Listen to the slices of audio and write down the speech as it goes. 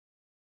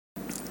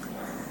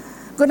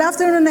Good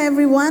afternoon,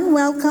 everyone.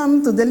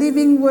 Welcome to the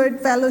Living Word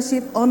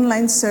Fellowship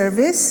online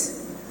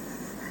service.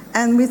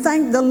 And we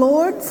thank the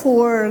Lord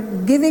for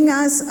giving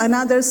us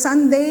another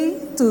Sunday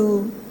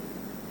to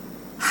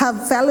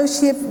have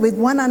fellowship with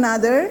one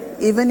another.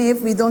 Even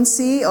if we don't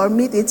see or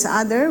meet each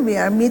other, we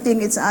are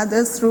meeting each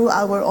other through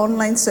our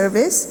online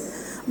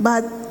service.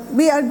 But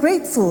we are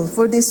grateful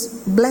for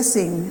this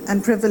blessing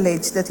and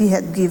privilege that He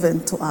had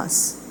given to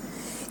us.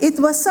 It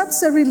was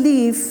such a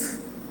relief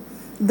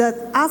that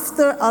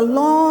after a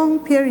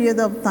long period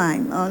of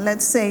time,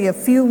 let's say a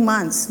few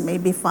months,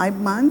 maybe 5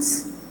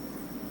 months,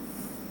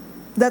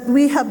 that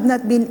we have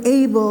not been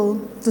able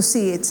to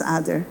see each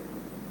other.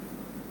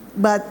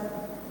 But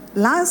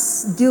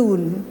last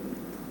June,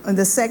 on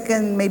the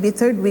second, maybe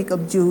third week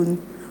of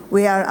June,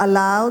 we are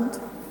allowed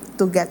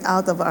to get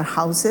out of our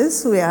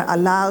houses. We are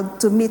allowed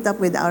to meet up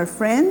with our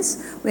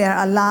friends. We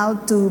are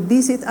allowed to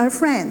visit our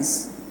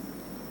friends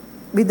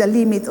with a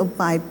limit of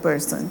 5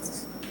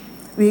 persons.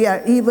 We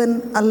are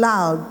even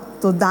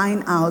allowed to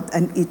dine out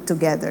and eat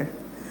together.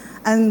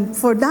 And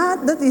for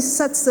that is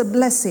such a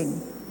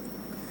blessing.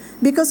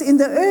 Because in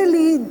the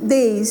early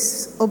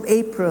days of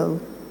April,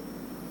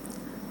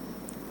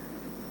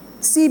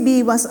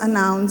 CB was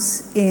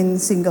announced in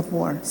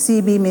Singapore.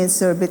 CB means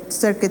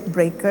circuit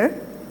breaker,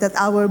 that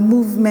our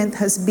movement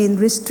has been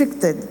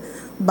restricted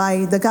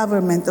by the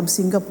government of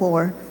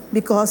Singapore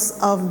because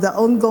of the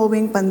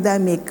ongoing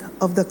pandemic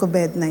of the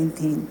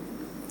COVID-19.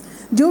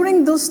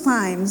 During those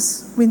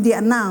times, when they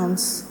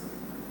announced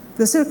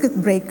the circuit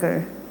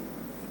breaker,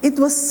 it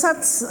was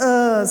such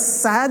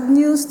sad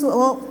news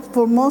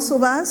for most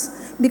of us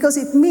because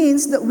it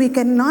means that we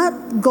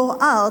cannot go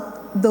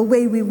out the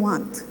way we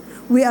want.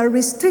 We are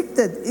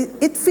restricted.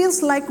 It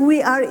feels like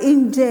we are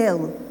in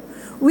jail.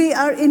 We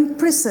are in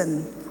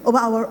prison of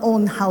our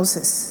own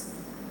houses.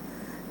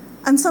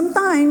 And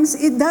sometimes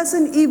it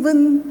doesn't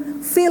even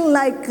feel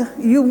like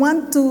you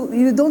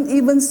don't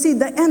even see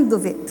the end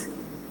of it.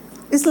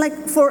 It's like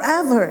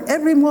forever.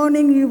 Every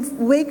morning you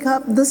wake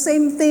up, the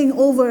same thing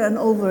over and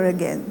over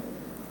again.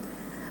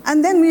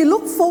 And then we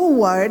look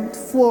forward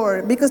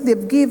because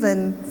they've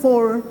given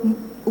 4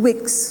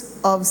 weeks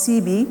of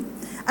CB,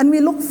 and we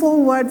look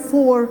forward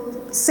for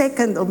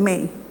 2nd of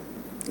May,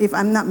 if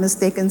I'm not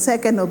mistaken,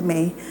 2nd of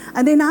May.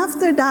 And then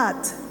after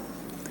that,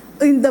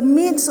 in the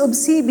midst of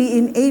CB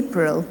in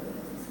April,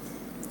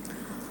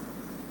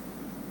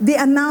 they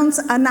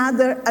announced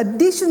another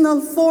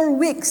additional 4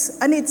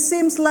 weeks, and it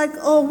seems like,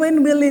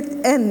 when will it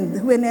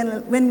end?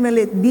 When will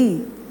it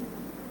be?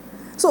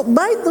 So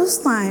during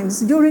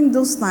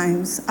those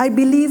times, I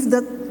believe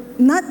that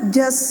not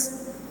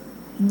just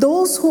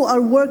those who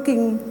are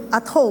working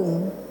at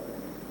home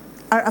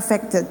are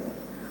affected.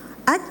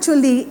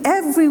 Actually,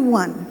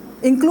 everyone,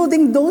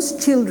 including those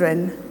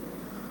children,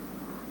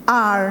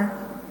 are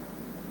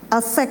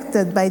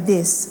affected by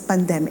this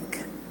pandemic.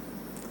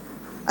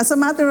 As a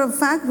matter of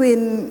fact,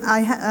 when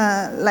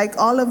like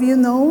all of you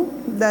know,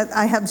 that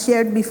I have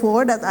shared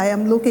before that I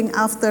am looking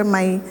after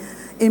my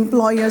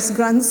employer's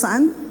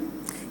grandson.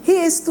 He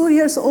is 2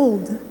 years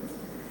old,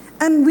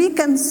 and we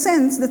can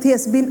sense that he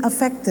has been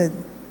affected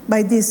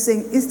by this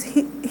thing.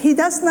 He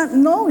does not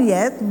know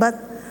yet, but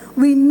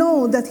we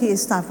know that he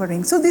is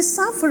suffering. So this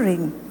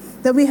suffering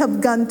that we have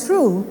gone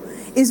through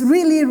is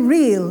really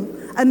real,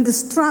 and the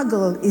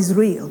struggle is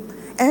real.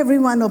 Every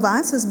one of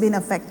us has been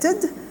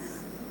affected.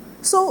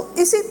 So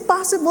is it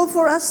possible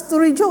for us to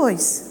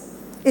rejoice?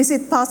 Is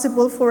it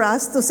possible for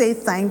us to say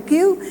thank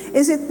you?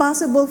 Is it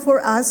possible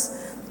for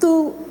us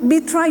to be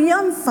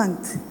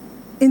triumphant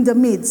in the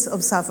midst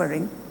of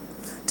suffering?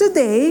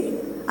 Today,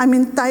 I'm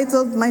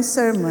entitled my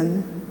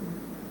sermon,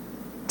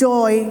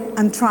 Joy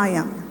and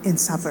Triumph in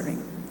Suffering.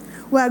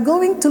 We are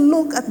going to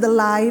look at the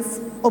life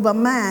of a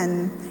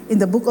man in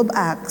the book of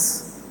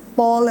Acts,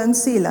 Paul and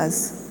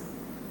Silas,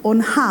 on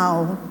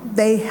how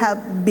they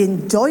have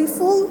been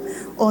joyful,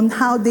 on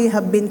how they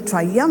have been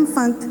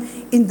triumphant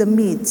in the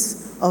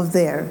midst of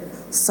their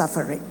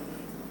suffering.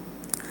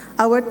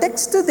 Our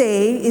text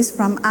today is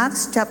from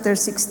Acts chapter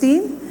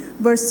 16,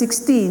 verse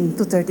 16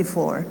 to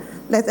 34.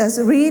 Let us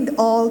read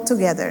all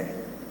together.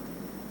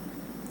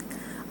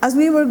 As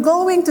we were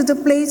going to the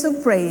place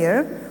of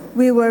prayer,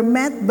 we were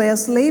met by a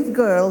slave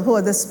girl who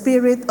had the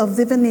spirit of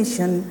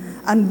divination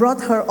and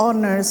brought her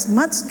owners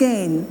much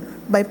gain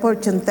by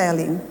fortune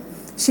telling.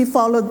 She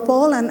followed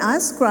Paul and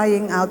us,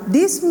 crying out,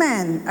 "These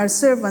men are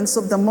servants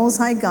of the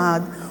Most High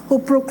God, who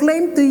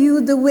proclaim to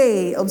you the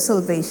way of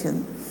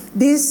salvation."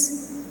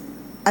 This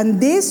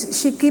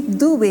she kept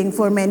doing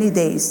for many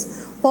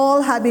days.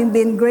 Paul, having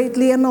been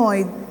greatly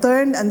annoyed,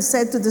 turned and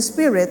said to the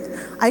spirit,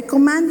 "I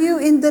command you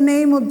in the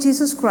name of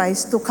Jesus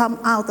Christ to come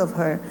out of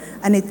her."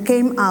 And it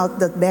came out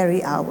that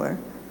very hour.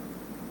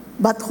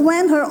 But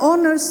when her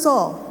owners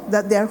saw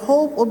that their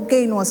hope of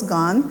gain was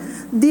gone,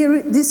 they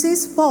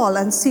seized Paul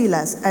and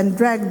Silas and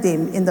dragged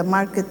them in the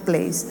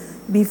marketplace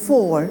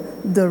before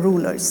the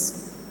rulers.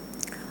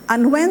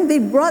 And when they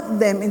brought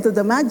them into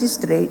the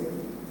magistrate,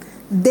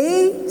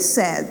 they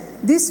said,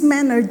 "These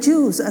men are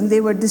Jews, and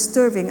they were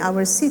disturbing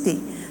our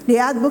city. They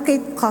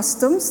advocate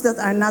customs that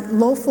are not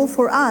lawful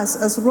for us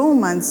as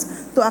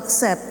Romans to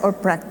accept or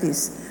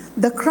practice.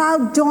 The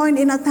crowd joined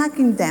in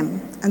attacking them,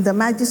 and the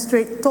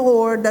magistrate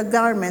tore the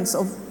garments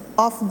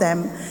off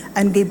them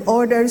and gave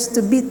orders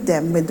to beat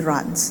them with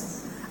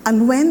rods.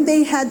 And when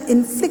they had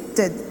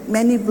inflicted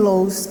many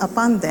blows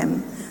upon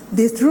them,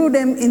 they threw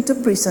them into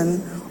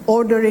prison,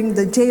 ordering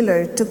the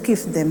jailer to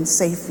keep them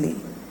safely.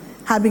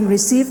 Having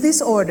received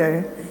this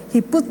order, he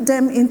put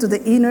them into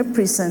the inner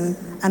prison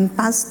and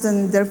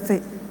fastened their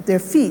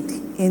feet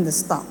in the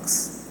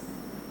stocks.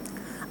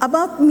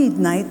 About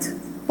midnight,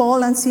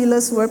 Paul and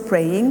Silas were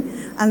praying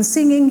and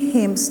singing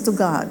hymns to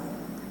God,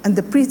 and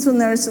the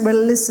prisoners were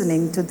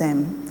listening to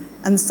them.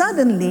 And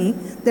suddenly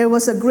there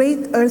was a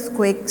great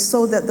earthquake,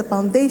 so that the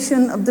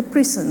foundation of the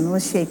prison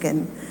was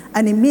shaken,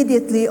 and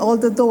immediately all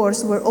the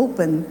doors were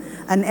opened,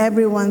 and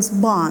everyone's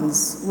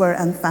bonds were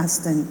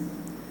unfastened.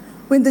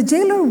 When the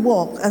jailer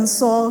woke and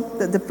saw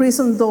that the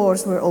prison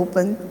doors were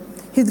open,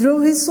 he drew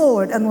his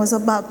sword and was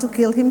about to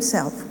kill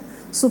himself,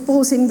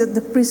 supposing that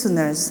the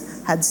prisoners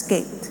had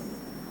escaped.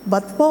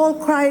 But Paul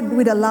cried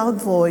with a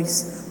loud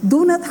voice,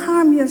 "Do not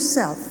harm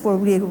yourself, for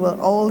we were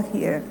all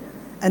here."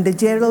 And the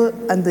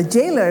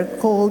jailer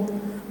called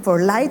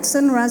for lights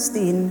and rushed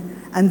in,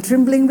 and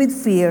trembling with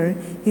fear,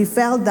 he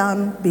fell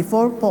down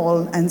before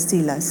Paul and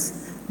Silas.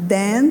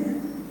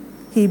 Then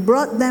he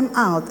brought them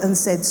out and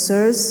said,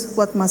 "Sirs,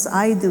 what must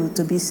I do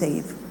to be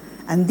saved?"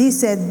 And they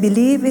said,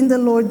 "Believe in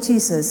the Lord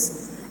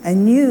Jesus,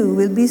 and you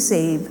will be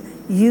saved,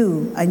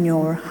 you and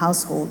your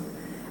household."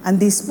 And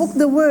they spoke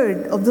the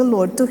word of the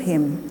Lord to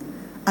him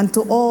and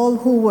to all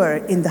who were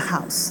in the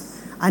house.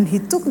 And he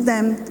took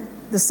them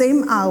the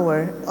same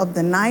hour of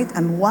the night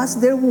and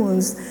washed their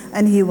wounds,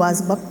 and he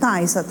was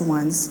baptized at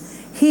once,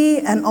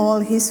 he and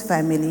all his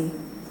family.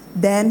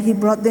 Then he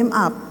brought them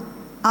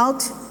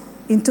out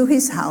into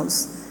his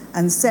house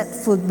and set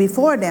food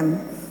before them,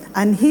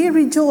 and he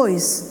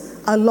rejoiced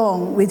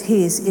along with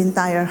his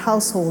entire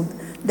household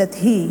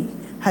that he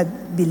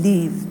had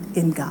believed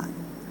in God.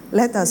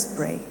 Let us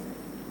pray.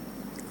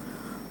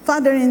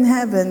 Father in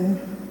heaven,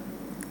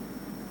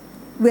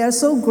 we are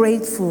so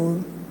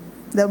grateful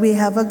that we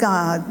have a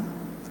God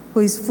who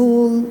is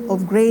full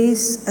of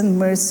grace and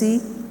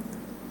mercy,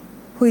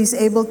 who is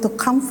able to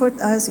comfort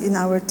us in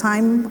our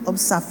time of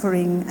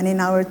suffering, and in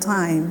our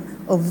time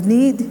of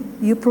need,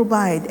 you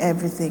provide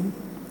everything.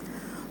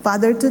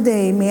 Father,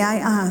 today may I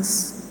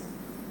ask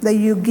that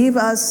you give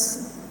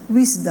us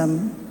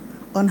wisdom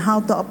on how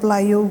to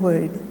apply your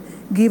word.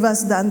 Give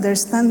us the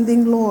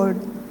understanding, Lord,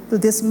 to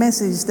this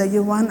message that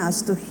you want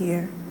us to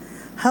hear.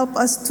 Help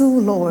us too,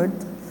 Lord,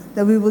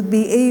 that we would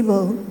be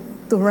able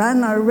to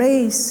run our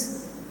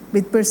race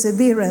with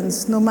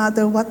perseverance, no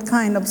matter what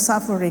kind of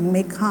suffering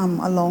may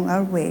come along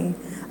our way.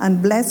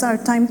 And bless our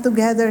time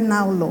together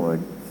now,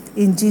 Lord.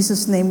 In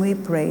Jesus' name we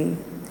pray.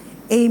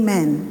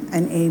 Amen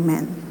and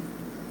amen.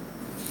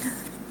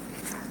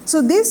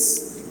 So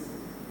this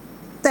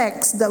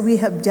text that we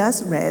have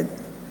just read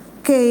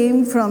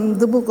came from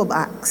the book of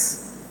Acts.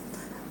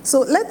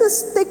 So let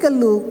us take a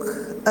look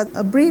at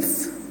a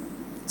brief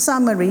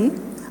summary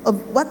of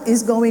what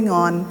is going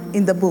on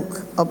in the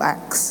book of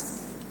Acts.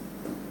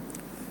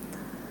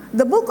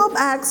 The book of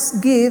Acts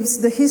gives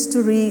the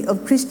history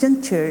of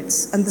Christian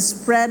church and the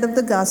spread of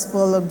the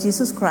gospel of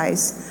Jesus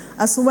Christ,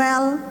 as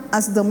well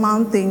as the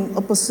mounting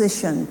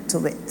opposition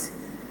to it.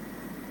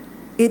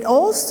 It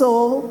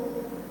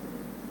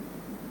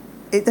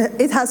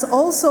has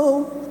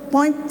also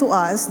pointed to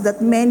us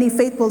that many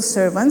faithful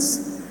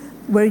servants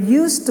were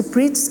used to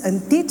preach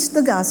and teach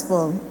the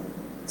gospel.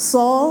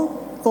 Saul,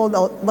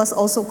 was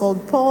also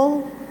called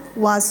Paul,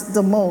 was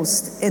the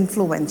most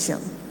influential.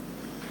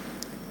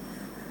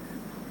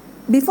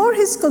 Before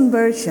his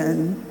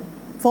conversion,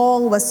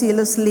 Paul was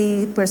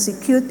zealously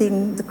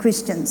persecuting the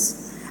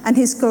Christians, and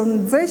his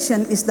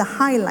conversion is the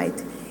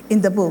highlight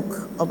in the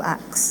book of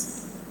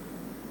Acts.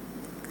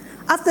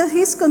 After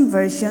his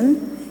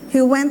conversion,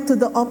 he went to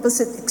the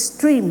opposite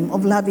extreme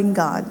of loving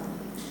God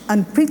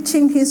and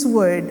preaching his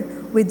word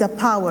with the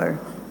power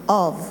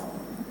of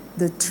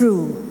the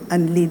true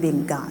and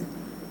living God.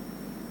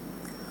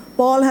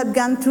 Paul had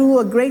gone through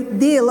a great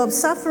deal of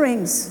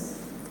sufferings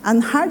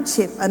and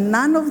hardship, and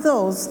none of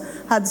those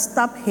had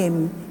stopped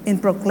him in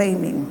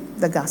proclaiming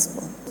the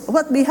gospel.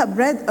 What we have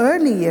read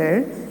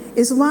earlier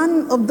is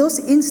one of those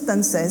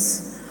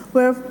instances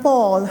where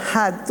Paul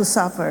had to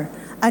suffer.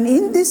 And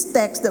in this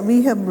text that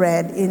we have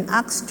read in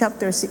Acts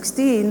chapter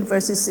 16,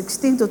 verses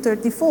 16 to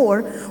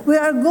 34, we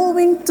are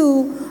going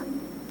to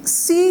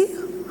see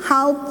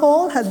how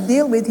Paul had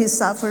dealt with his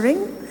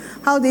suffering,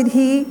 how did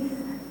he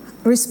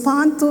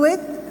respond to it,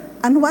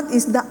 and what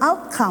is the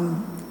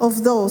outcome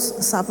of those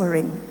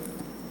suffering.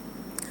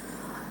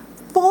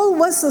 Paul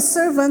was a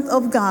servant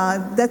of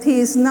God, that he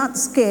is not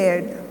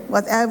scared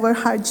whatever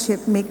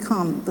hardship may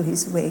come to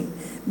his way,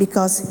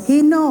 because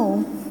he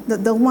knows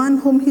that the one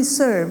whom he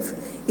serves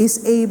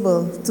is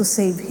able to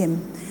save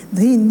him.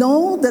 He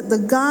knows that the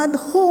God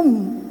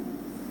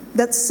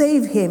that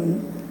saved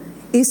him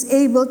is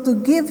able to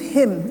give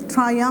him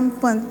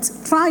triumph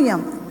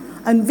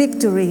and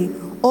victory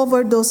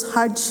over those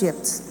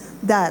hardships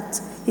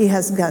that he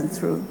has gone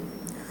through.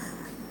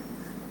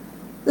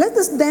 Let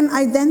us then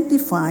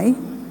identify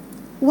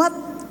what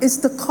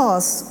is the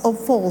cause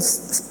of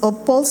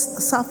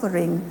Paul's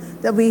suffering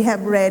that we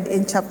have read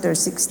in chapter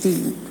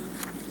 16.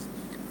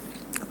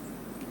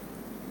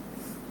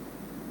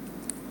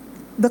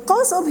 The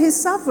cause of his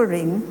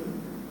suffering,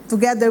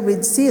 together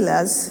with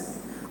Silas,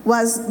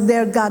 was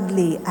their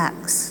godly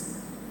acts.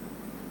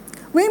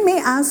 We may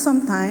ask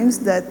sometimes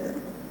that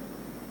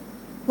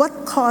what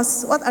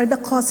are the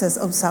causes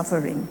of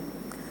suffering?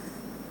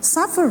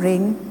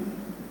 Suffering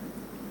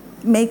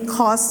may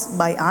caused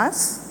by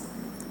us,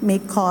 may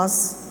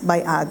caused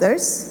by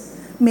others,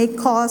 may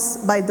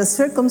caused by the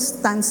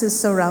circumstances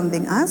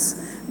surrounding us,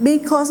 may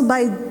caused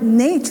by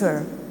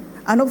nature,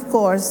 and of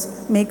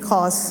course, may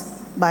caused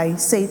by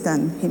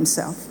Satan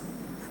himself.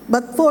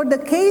 But for the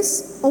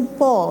case of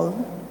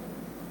Paul,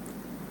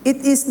 it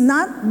is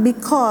not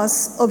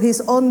because of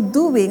his own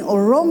doing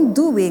or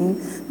wrongdoing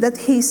that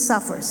he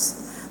suffers.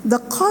 The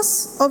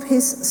cause of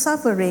his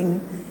suffering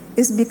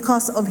is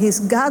because of his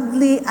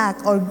godly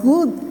act or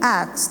good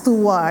acts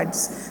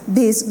towards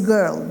this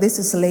girl, this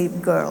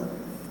slave girl.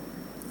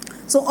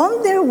 So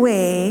on their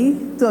way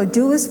to a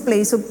Jewish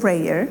place of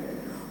prayer,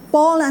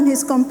 Paul and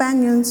his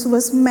companions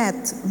was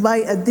met by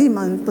a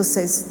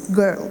demon-possessed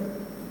girl.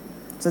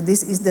 So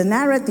this is the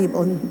narrative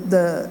on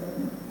the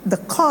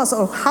cause,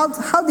 or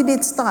how did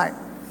it start?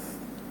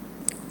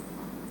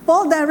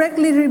 Paul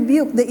directly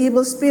rebuked the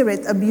evil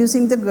spirit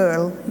abusing the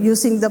girl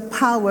using the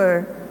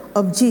power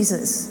of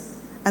Jesus,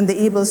 and the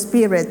evil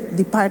spirit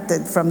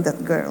departed from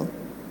that girl.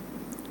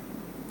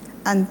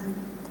 And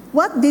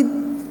what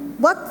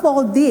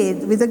Paul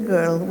did with the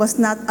girl was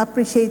not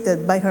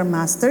appreciated by her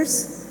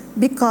masters,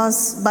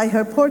 because by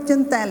her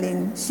fortune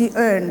telling, she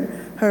earned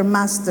her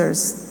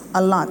masters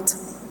a lot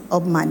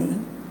of money.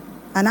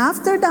 And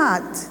after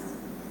that,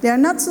 they are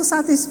not so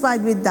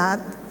satisfied with that,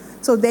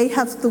 so they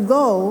have to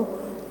go.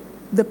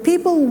 The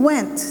people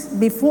went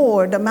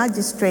before the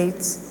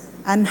magistrates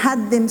and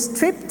had them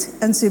stripped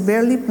and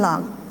severely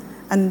flogged,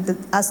 and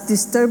as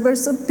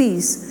disturbers of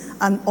peace,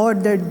 and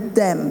ordered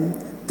them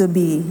to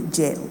be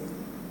jailed.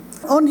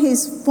 On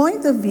his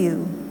point of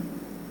view,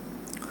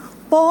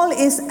 Paul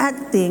is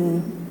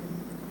acting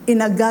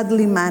in a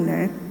godly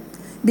manner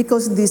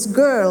because this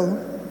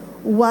girl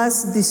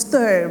was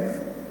disturbed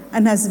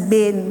and has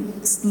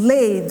been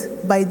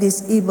slayed by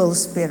this evil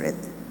spirit.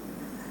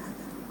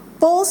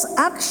 Paul's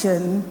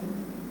action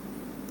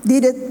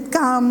didn't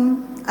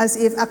come as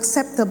if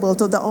acceptable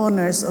to the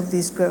owners of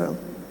this girl,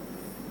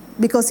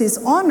 because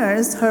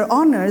her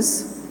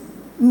honors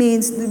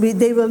means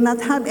they will not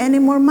have any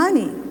more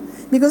money,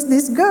 because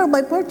this girl,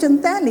 by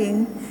fortune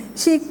telling,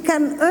 she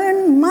can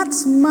earn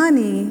much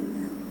money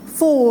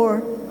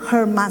for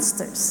her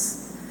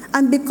masters.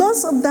 And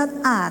because of that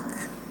act,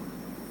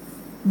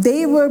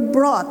 they were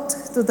brought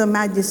to the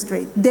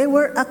magistrate. They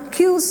were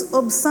accused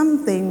of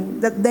something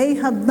that they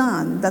have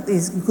done that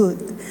is good.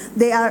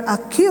 They are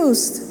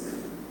accused,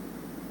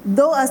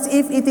 though as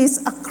if it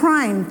is a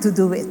crime to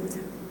do it.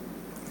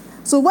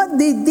 So what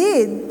they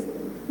did,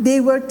 they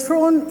were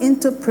thrown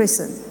into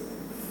prison.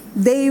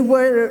 They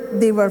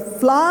were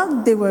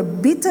flogged, they were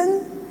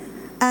beaten,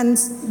 and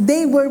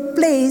they were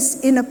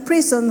placed in a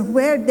prison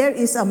where there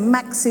is a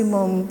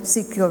maximum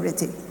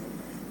security.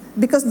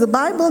 Because the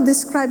Bible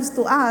describes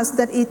to us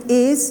that it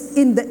is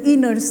in the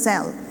inner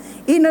cell.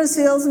 Inner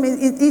cells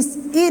means it is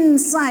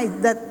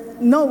inside,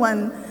 that no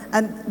one,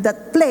 and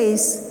that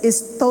place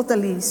is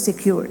totally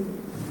secured.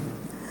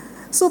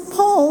 So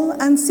Paul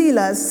and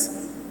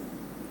Silas,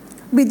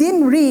 we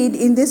didn't read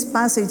in this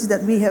passage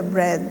that we have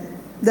read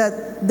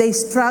that they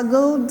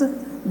struggled,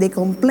 they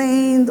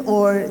complained,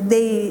 or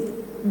they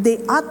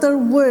utter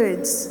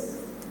words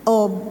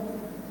of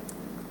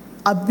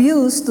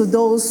abuse to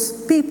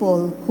those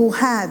people who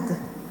had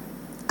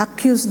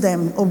accused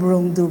them of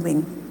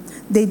wrongdoing.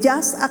 They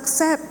just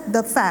accept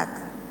the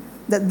fact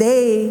that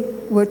they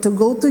were to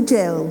go to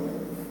jail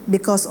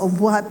because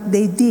of what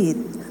they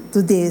did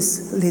to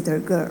this little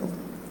girl.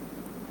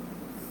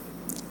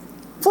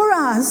 For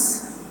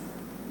us,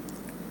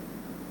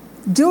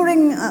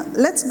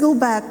 let's go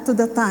back to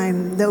the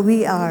time that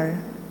we are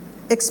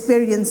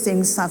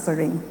experiencing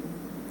suffering.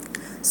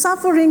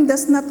 Suffering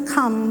does not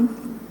come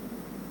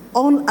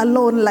on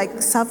alone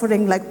like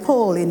suffering like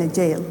Paul in a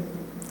jail.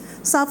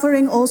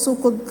 Suffering also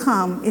could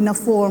come in a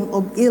form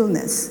of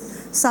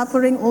illness.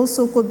 Suffering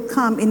also could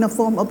come in a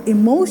form of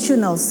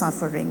emotional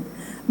suffering,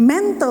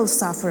 mental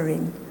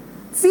suffering,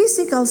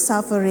 physical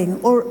suffering,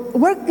 or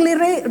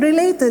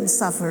work-related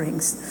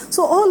sufferings.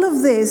 So all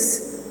of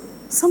this,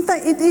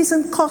 sometimes it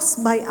isn't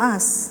caused by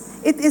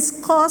us. It is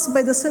caused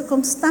by the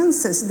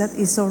circumstances that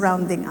is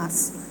surrounding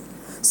us.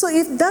 So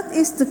if that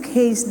is the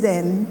case,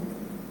 then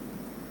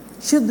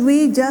should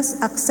we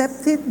just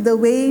accept it the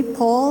way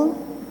Paul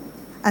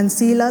and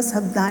Silas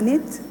have done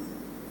it?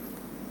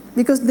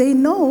 Because they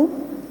know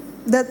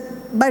that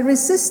by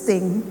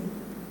resisting,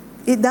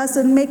 it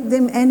doesn't make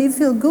them any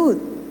feel good.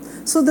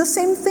 So the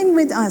same thing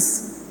with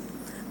us.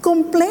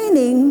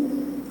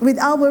 Complaining with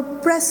our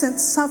present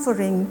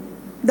suffering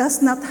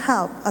does not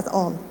help at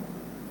all.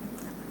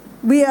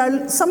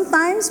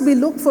 Sometimes we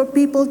look for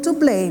people to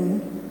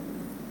blame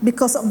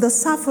because of the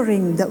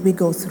suffering that we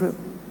go through.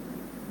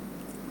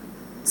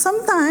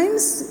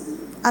 Sometimes,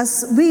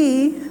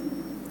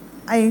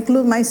 I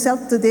include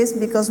myself to this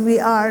because we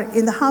are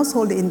in the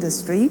household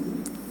industry,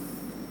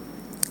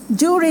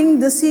 during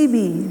the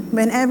CB,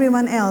 when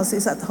everyone else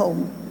is at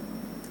home,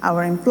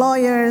 our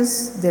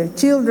employers, their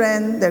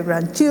children, their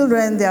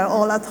grandchildren, they are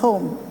all at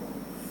home.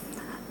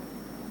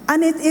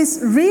 And it is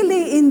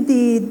really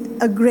indeed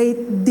a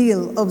great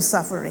deal of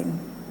suffering.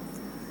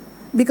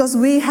 Because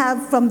we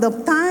have from the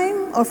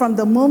time or from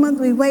the moment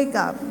we wake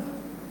up,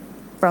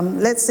 from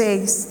let's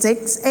say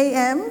 6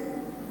 a.m.,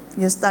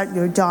 you start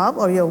your job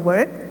or your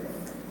work,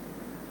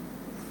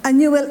 and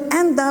you will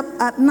end up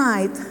at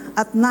night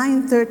at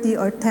 9:30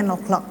 or 10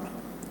 o'clock.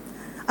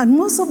 And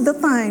most of the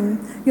time,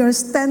 you're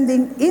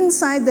standing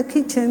inside the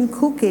kitchen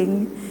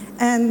cooking,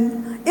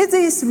 and it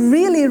is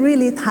really,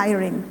 really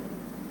tiring.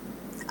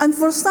 And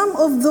for some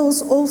of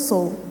those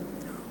also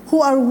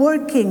who are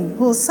working,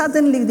 who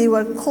suddenly they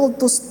were called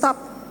to stop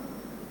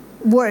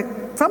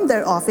work from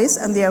their office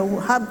and they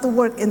have to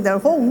work in their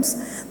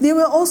homes, they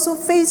will also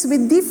face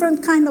with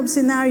different kind of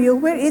scenario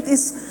where it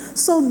is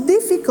so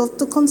difficult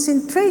to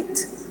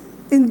concentrate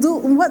in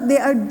what they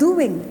are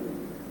doing.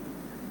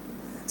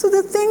 So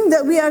the thing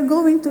that we are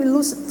going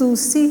to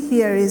see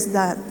here is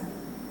that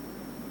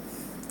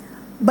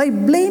by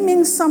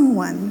blaming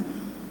someone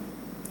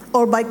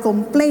or by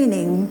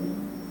complaining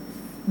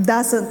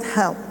doesn't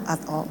help at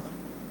all.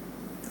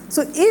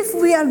 So if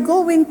we are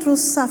going through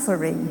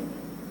suffering,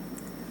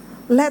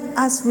 let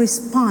us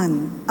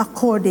respond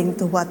according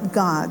to what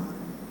God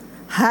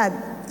had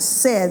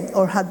said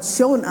or had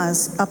shown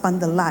us upon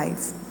the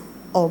life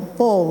of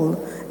Paul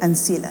and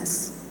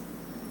Silas.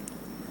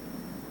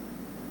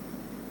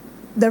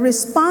 The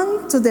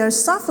response to their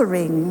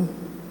suffering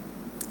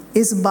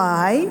is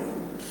by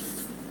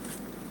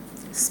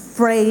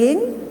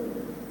praying,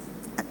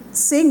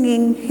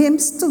 singing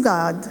hymns to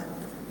God,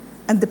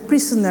 and the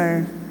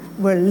prisoner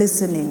were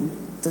listening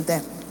to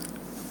them.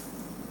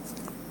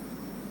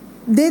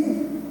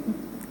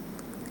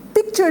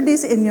 Picture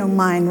this in your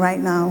mind right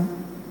now.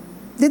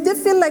 Did they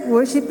feel like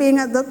worshiping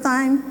at that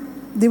time?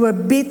 They were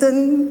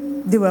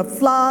beaten, they were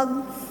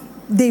flogged,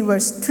 they were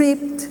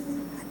stripped,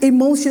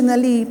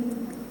 emotionally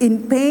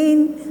in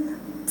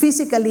pain,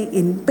 physically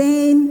in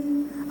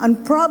pain,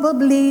 and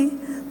probably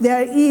they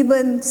are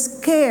even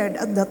scared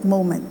at that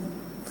moment.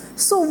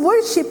 So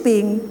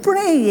worshiping,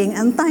 praying,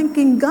 and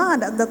thanking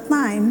God at that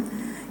time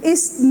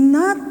is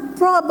not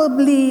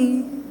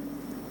probably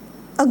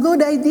a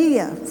good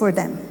idea for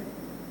them.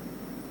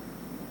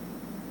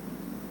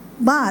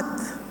 But,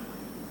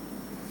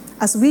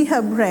 as we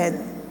have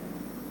read,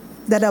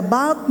 that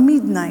about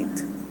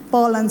midnight,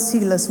 Paul and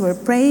Silas were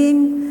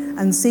praying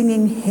and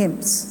singing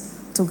hymns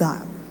to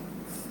God.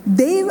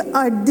 They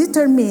are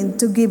determined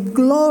to give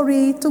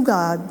glory to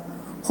God,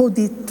 who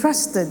they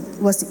trusted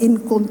was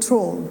in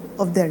control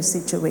of their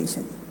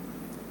situation.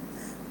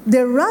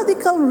 Their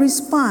radical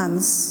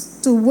response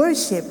to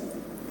worship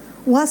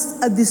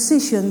was a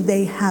decision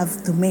they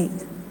have to make.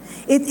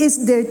 It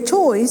is their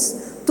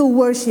choice to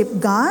worship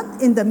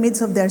God in the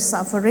midst of their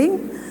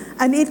suffering,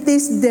 and it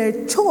is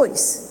their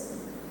choice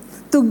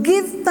to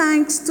give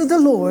thanks to the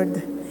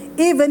Lord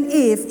even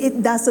if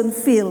it doesn't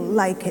feel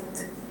like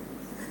it.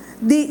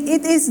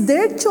 It is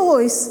their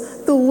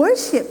choice to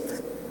worship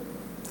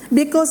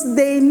because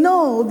they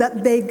know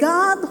that the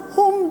God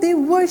whom they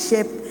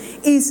worship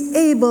is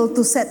able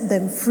to set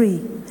them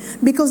free.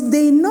 Because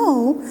they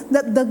know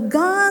that the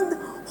God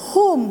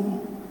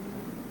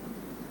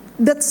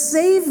that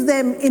saved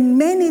them in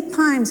many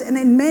times and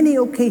in many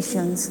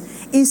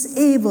occasions is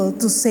able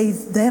to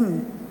save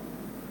them.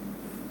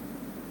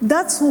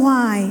 That's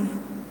why,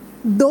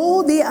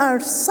 though they are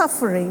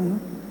suffering,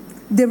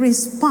 they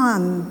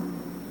respond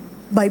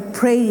by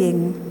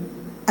praying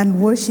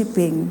and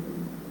worshiping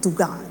to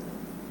God.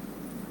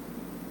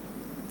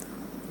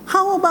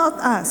 How about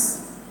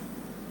us?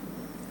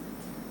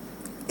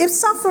 If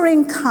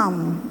suffering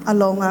come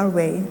along our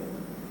way,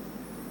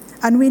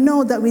 and we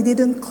know that we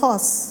didn't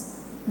cause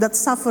that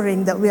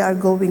suffering that we are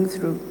going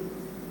through,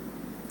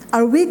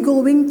 are we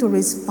going to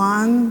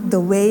respond the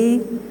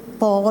way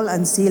Paul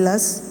and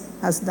Silas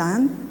has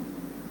done?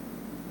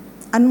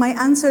 And my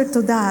answer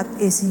to that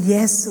is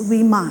yes,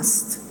 we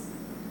must.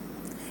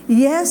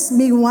 Yes,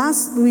 we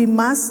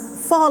must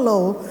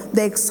follow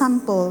the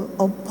example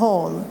of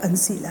Paul and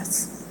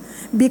Silas.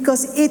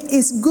 Because it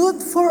is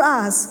good for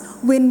us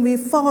when we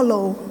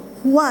follow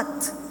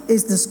what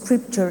is the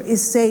scripture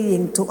is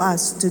saying to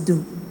us to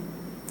do.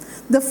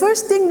 The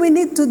first thing we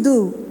need to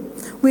do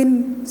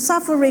when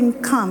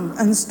suffering comes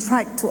and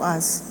strike to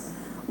us,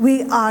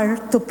 we are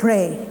to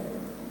pray.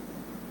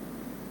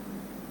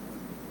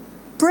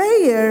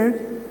 Prayer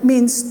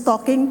means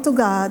talking to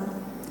God,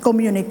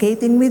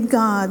 communicating with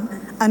God,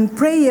 and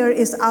prayer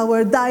is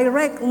our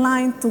direct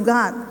line to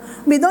God.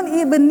 We don't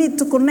even need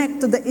to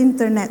connect to the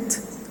internet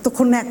to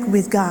connect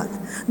with God.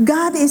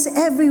 God is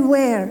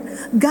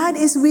everywhere. God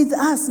is with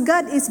us.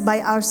 God is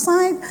by our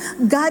side.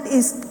 God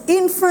is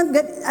in front,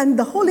 and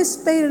the Holy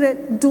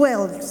Spirit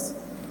dwells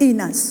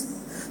in us.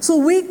 So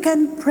we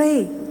can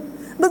pray.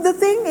 But the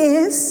thing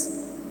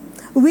is,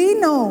 we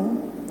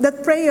know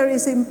that prayer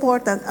is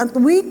important,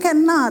 and we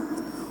cannot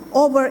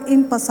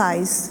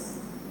overemphasize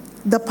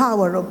the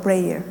power of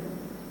prayer.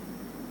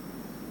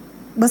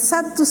 But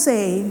sad to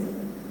say,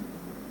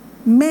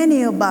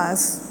 many of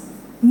us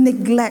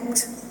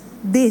neglect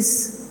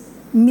this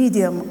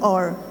medium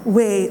or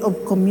way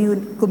of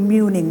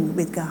communing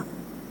with God.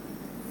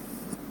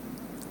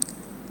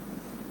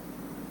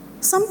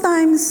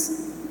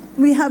 Sometimes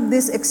we have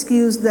this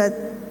excuse that,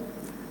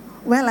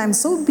 well, I'm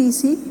so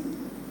busy.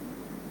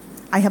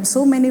 I have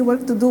so many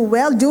work to do.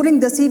 Well, during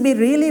the CB,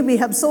 really, we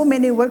have so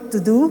many work to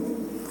do.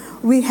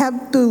 We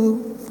have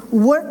to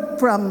work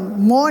from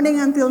morning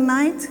until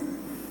night.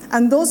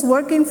 And those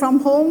working from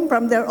home,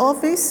 from their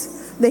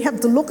office, they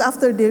have to look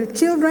after their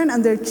children,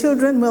 and their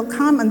children will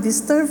come and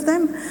disturb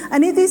them.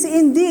 And it is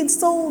indeed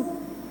so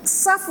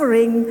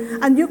suffering,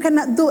 and you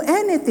cannot do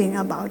anything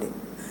about it.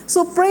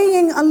 So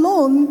praying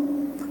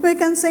alone, we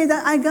can say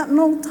that I got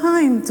no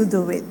time to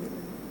do it.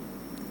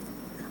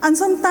 And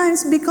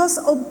sometimes because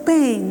of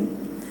pain,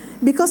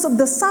 because of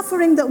the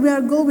suffering that we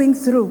are going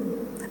through,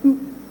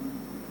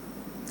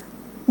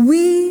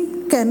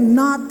 we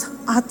cannot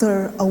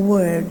utter a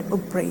word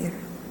of prayer.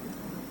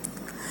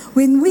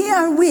 When we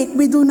are weak,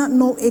 we do not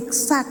know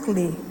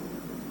exactly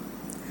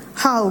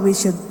how we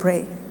should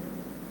pray.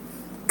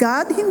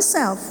 God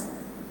Himself,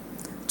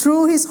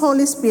 through His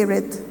Holy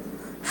Spirit,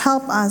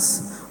 help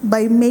us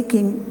by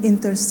making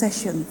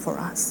intercession for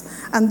us.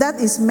 And that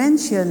is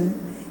mentioned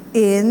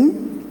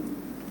in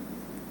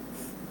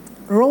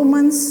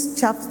Romans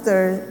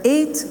chapter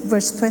 8,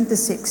 verse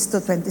 26 to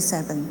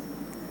 27.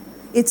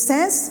 It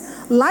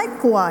says,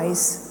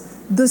 likewise,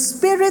 the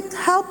Spirit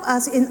help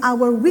us in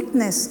our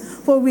weakness,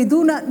 for we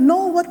do not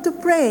know what to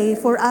pray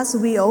for as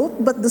we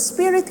ought, but the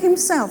Spirit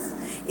Himself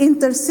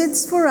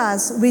intercedes for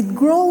us with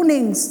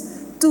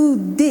groanings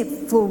too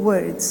deep for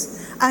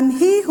words. And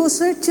He who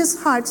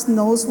searches hearts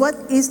knows what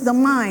is the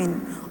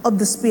mind of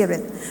the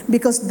Spirit,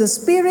 because the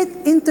Spirit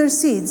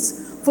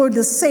intercedes for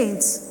the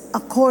saints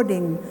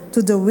according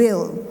to the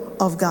will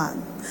of God.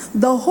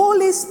 The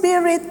Holy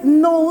Spirit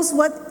knows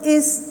what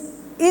is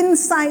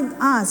inside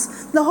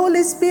us. The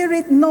Holy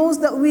Spirit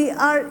knows that we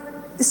are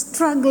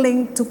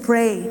struggling to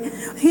pray.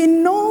 He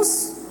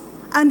knows,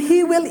 and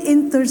He will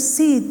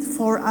intercede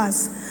for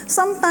us.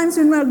 Sometimes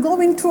when we are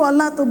going through a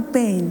lot of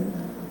pain,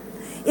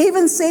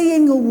 even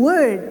saying a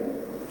word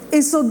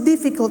is so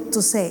difficult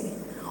to say.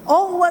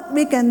 All what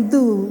we can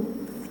do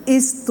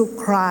is to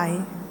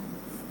cry.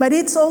 But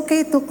it's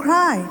okay to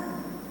cry,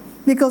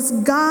 because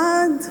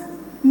God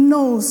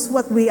knows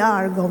what we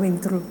are going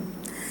through.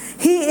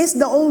 He is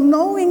the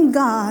all-knowing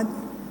God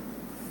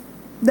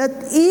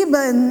that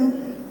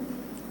even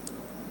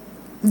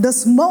the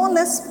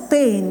smallest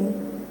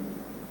pain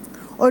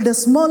or the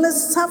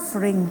smallest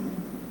suffering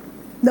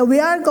that we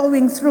are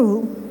going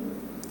through,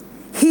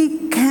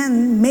 He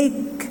can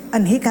make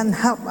and He can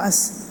help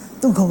us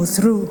to go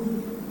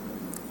through.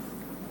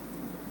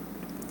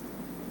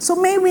 So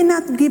may we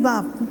not give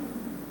up.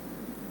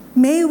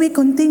 May we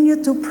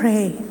continue to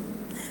pray.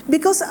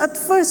 Because at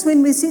first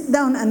when we sit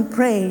down and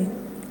pray,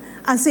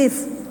 as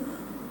if,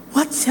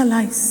 what shall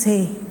I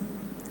say?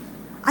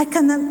 I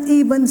cannot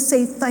even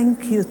say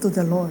thank you to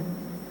the Lord.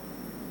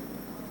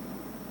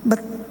 But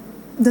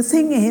the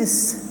thing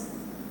is,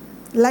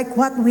 like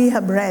what we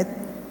have read,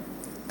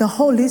 the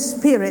Holy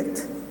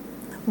Spirit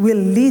will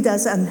lead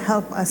us and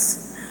help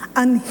us,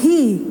 and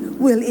He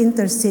will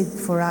intercede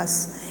for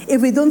us.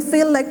 If we don't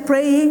feel like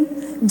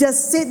praying,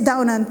 just sit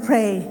down and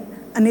pray,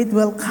 and it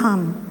will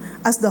come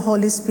as the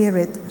Holy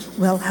Spirit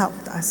will help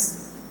us.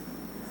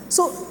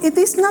 So it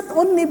is not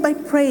only by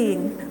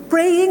praying.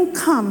 Praying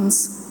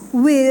comes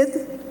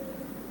with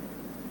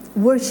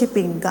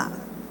worshiping God.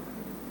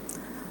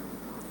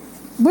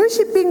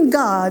 Worshiping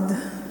God,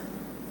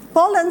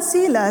 Paul and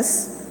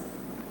Silas,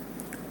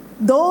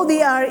 though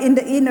they are in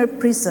the inner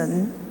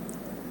prison,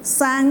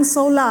 sang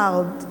so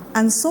loud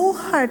and so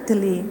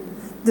heartily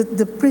that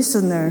the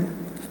prisoner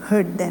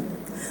heard them.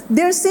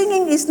 Their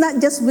singing is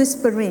not just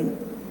whispering,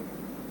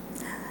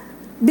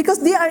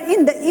 because they are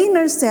in the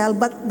inner cell,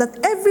 but that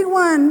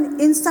everyone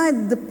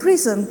inside the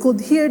prison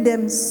could hear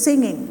them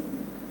singing.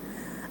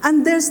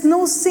 And there's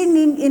no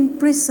singing in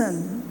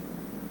prison.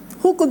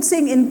 Who could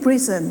sing in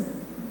prison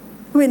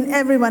when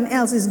everyone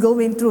else is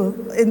going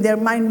through? In their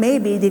mind,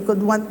 maybe they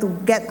could want to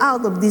get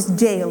out of this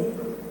jail.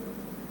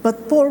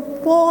 But for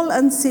Paul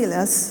and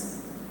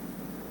Silas,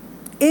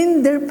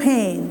 in their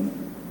pain,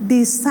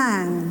 they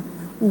sang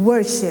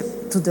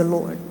worship to the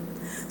Lord.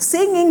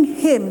 Singing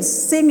hymns,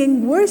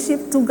 singing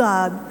worship to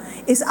God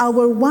is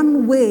our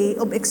one way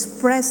of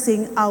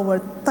expressing our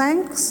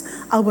thanks,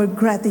 our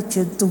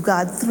gratitude to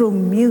God through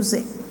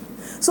music.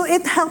 So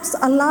it helps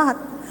a lot.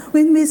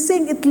 When we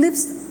sing, it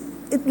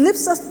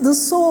lifts us the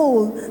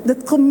soul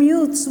that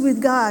commutes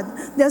with God.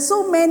 There are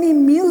so many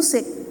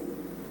music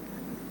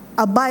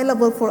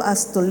available for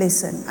us to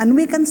listen. And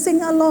we can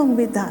sing along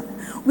with that.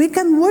 We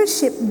can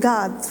worship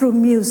God through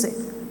music.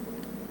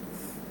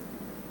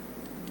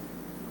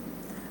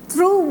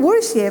 Through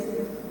worship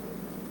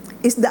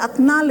is the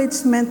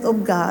acknowledgement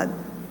of God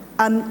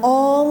and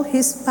all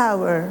His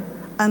power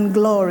and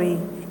glory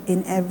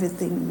in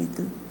everything we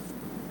do.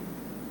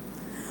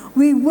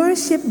 We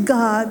worship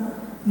God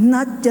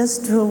not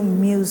just through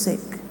music.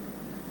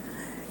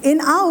 In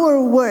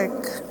our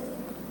work,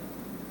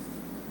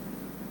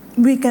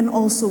 we can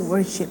also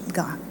worship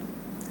God.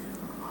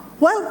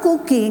 While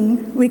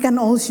cooking, we can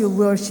also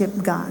worship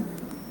God.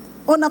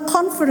 On a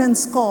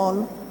conference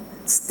call,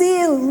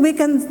 still we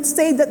can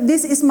say that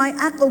this is my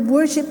act of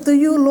worship to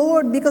you,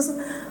 Lord, because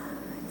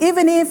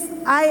even if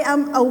I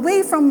am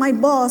away from my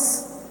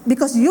boss,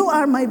 because you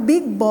are my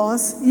big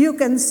boss, you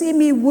can see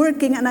me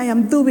working and I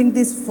am doing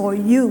this for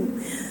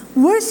you.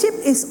 Worship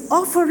is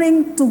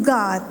offering to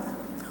God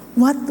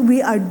what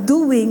we are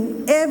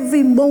doing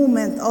every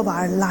moment of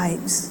our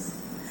lives.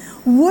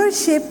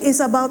 Worship is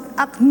about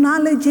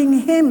acknowledging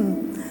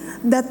Him,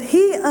 that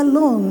He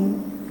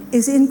alone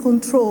is in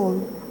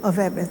control of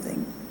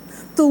everything.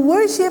 To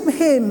worship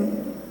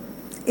Him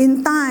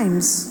in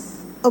times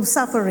of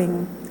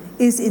suffering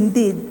is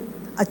indeed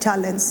a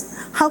challenge.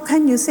 How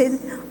can you say,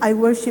 I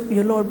worship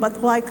you, Lord, but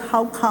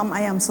how come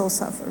I am so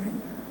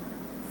suffering?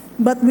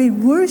 But we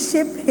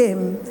worship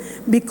Him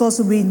because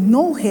we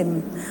know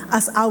Him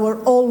as our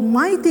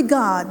Almighty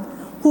God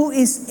who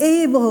is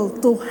able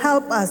to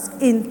help us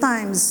in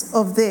times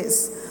of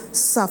this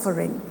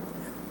suffering.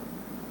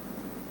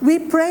 We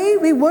pray,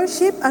 we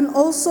worship, and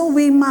also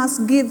we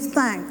must give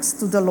thanks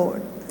to the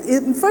Lord.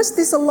 In 1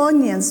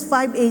 Thessalonians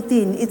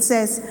 5:18, it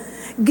says,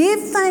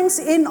 give thanks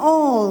in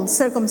all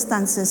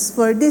circumstances,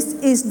 for this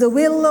is the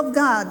will of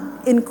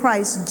God in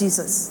Christ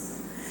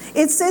Jesus.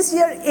 It says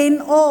here,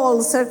 in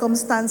all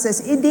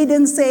circumstances. It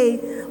didn't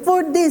say,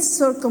 for these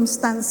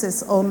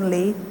circumstances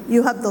only,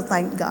 you have to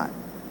thank God.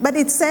 But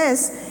it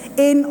says,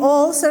 in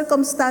all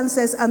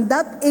circumstances, and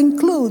that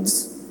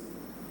includes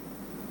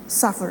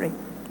suffering.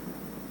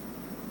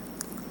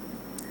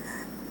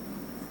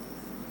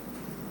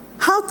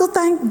 How to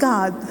thank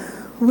God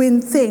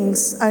when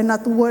things are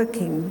not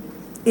working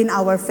in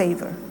our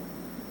favor?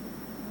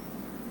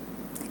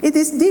 It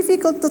is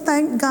difficult to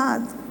thank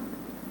God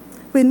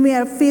when we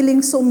are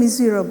feeling so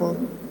miserable.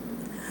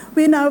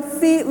 When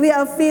we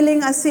are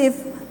feeling as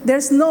if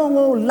there's no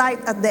light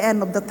at the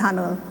end of the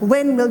tunnel.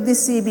 When will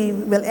this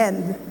CB will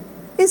end?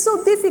 It's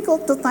so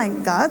difficult to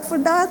thank God for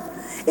that.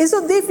 It's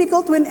so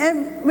difficult when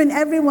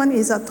everyone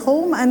is at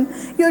home and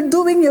you're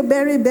doing your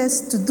very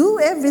best to do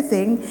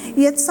everything,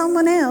 yet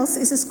someone else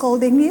is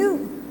scolding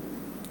you.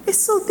 It's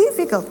so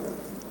difficult.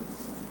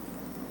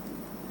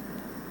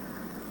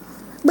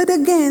 But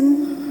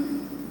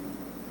again,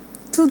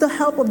 through the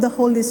help of the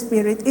Holy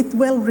Spirit, it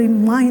will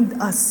remind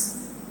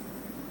us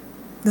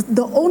that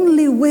the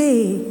only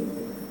way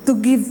to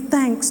give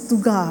thanks to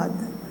God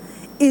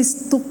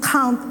is to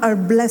count our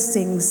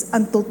blessings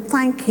and to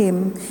thank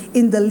Him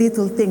in the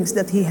little things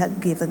that He had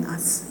given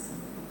us.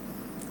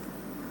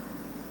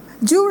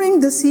 During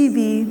the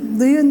CB,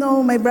 do you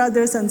know, my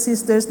brothers and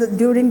sisters, that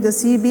during the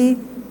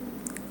CB,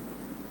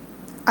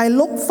 I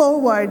look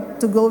forward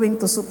to going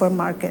to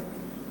supermarket,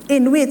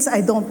 in which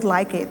I don't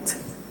like it.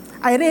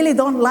 I really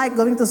don't like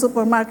going to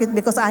supermarket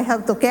because I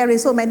have to carry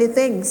so many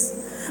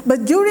things.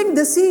 But during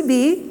the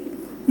CB,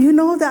 you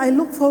know that I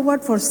look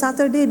forward for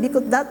Saturday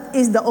because that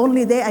is the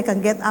only day I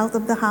can get out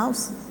of the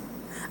house.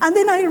 And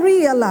then I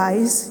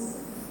realize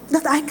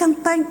that I can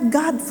thank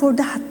God for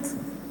that.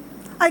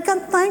 I can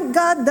thank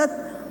God that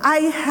I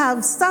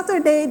have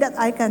Saturday that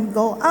I can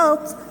go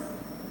out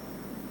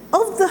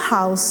of the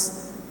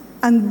house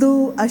and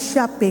do a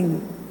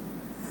shopping.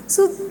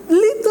 So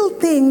little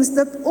things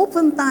that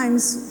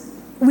oftentimes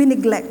we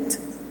neglect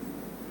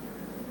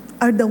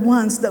are the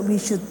ones that we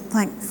should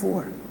thank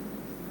for.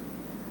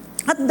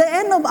 At the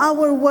end of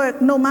our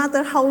work, no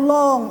matter how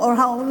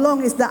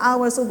long is the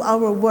hours of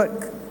our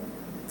work,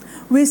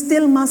 we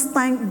still must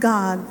thank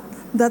God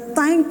that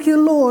thank you,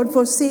 Lord,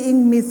 for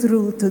seeing me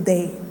through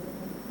today.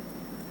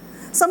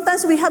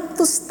 Sometimes we have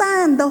to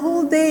stand the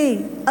whole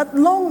day at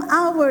long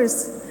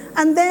hours,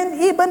 and then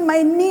even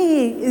my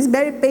knee is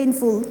very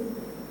painful.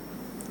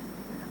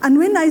 And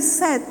when I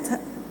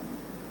sat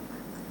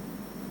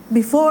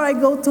before I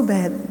go to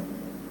bed,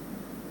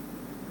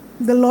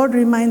 the Lord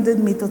reminded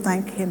me to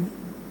thank Him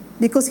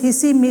because He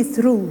see me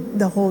through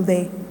the whole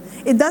day.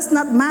 It does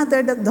not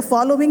matter that the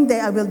following day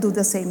I will do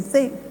the same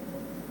thing.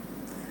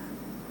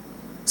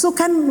 So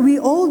can we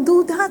all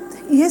do that?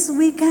 Yes,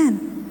 we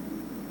can.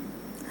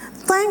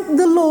 Thank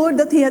the Lord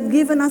that He had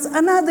given us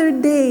another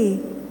day.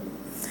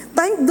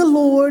 Thank the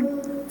Lord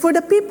for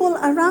the people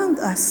around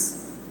us.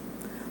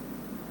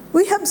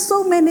 We have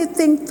so many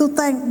things to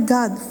thank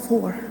God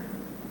for.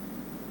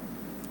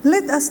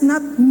 Let us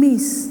not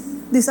miss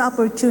this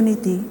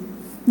opportunity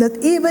that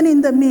even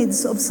in the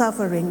midst of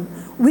suffering,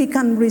 we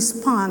can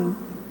respond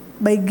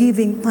by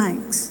giving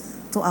thanks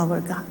to our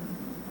God.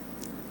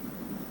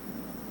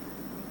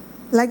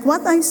 Like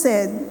what I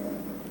said,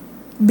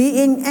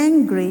 being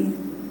angry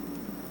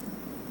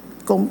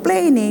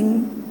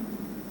Complaining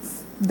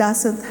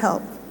doesn't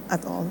help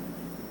at all.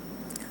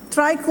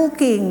 Try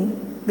cooking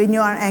when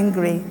you are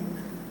angry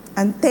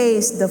and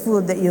taste the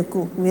food that you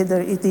cook,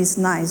 whether it is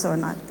nice or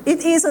not.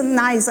 It isn't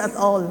nice at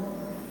all.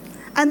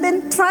 And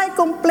then try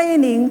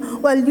complaining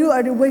while you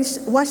are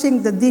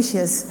washing the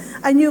dishes,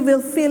 and you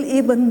will feel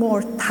even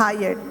more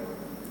tired.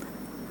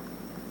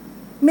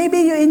 Maybe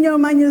you, in your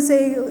mind, you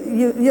say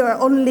you are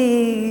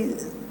only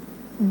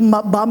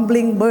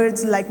bumbling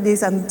words like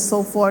this and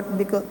so forth.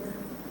 Because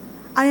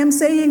I am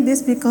saying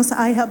this because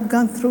I have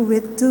gone through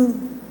it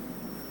too.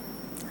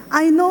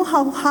 I know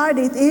how hard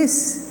it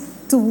is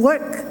to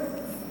work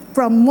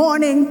from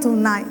morning to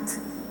night.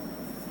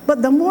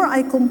 But the more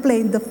I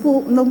complain, the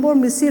more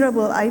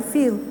miserable I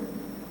feel.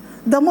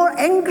 The more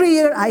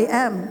angrier I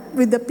am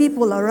with the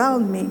people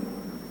around me.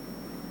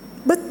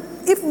 But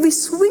if we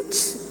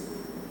switch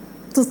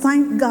to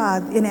thank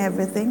God in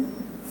everything,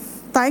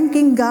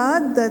 thanking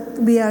God that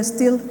we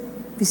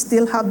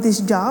still have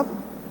this job,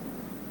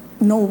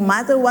 no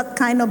matter what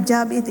kind of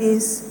job it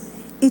is,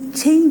 it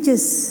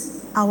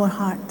changes our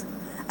heart.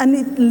 And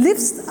it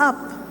lifts up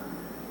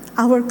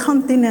our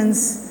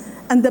countenance,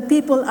 and the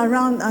people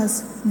around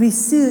us will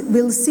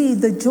see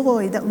the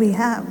joy that we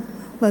have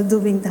while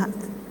doing that.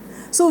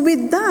 So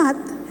with that,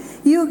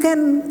 you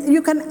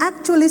can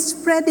actually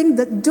spreading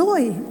the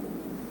joy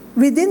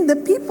within the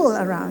people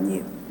around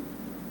you.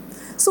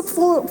 So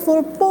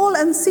for Paul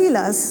and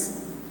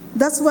Silas,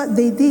 that's what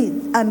they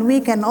did. And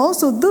we can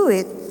also do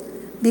it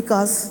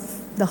because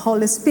the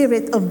Holy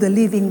Spirit of the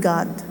living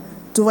God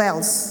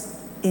dwells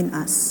in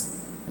us.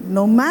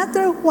 No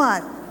matter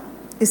what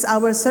is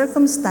our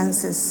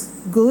circumstances,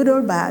 good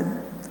or bad,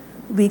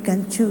 we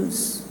can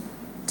choose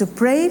to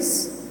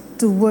praise,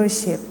 to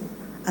worship,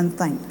 and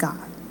thank God.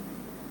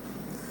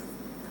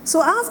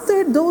 So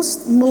after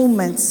those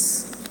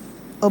moments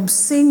of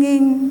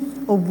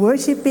singing, of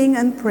worshiping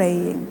and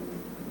praying,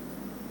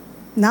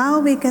 now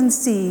we can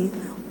see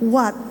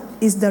what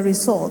is the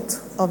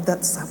result of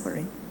that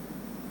suffering.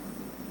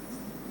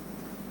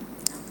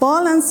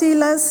 Paul and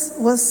Silas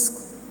was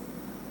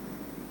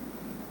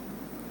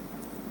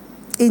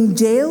in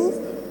jail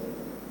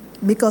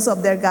because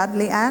of their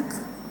godly act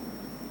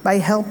by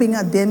helping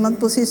a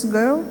demon-possessed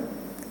girl.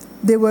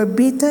 They were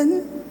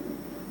beaten,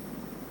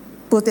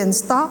 put in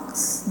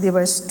stocks, they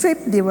were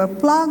stripped, they were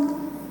flogged,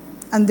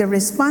 and the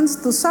response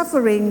to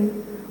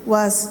suffering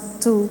was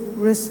to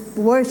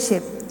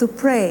worship, to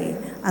pray,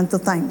 and to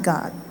thank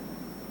God.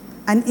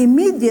 And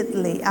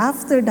immediately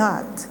after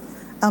that,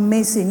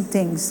 amazing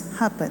things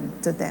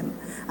happened to them.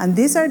 And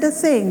these are the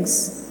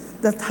things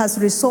that has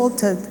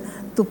resulted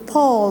to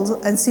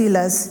Paul and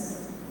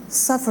Silas'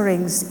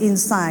 sufferings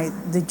inside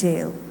the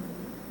jail.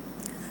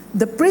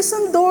 The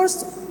prison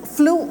doors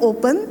flew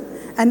open,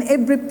 and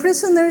every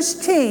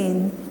prisoner's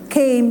chain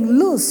came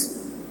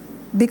loose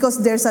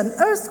because there's an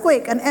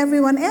earthquake, and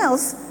everyone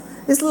else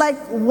is like,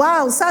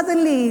 wow,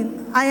 suddenly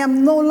I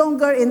am no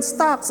longer in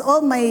stocks,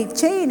 all my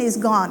chain is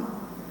gone.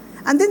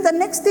 And then the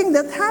next thing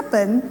that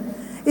happened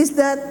is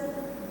that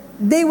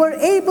they were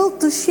able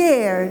to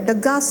share the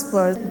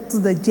gospel to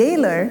the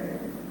jailer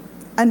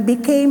and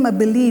became a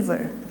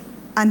believer,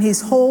 and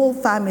his whole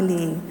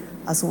family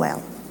as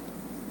well.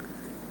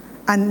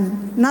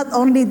 And not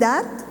only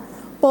that,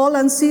 Paul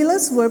and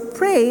Silas were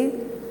freed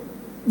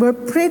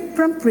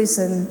from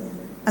prison,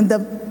 and the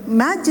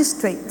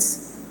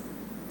magistrates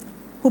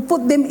who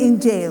put them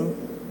in jail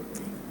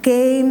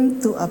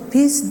came to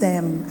appease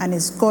them and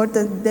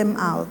escorted them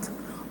out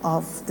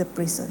of the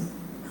prison.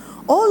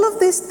 All of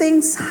these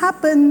things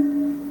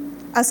happen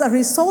as a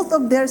result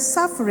of their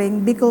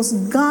suffering because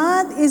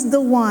God is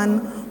the one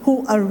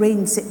who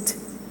arranged it.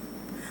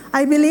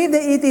 I believe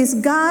that it is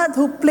God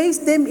who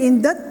placed them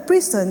in that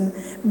prison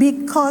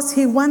because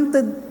He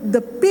wanted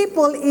the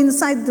people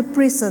inside the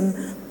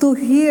prison to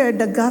hear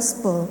the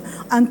gospel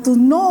and to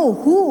know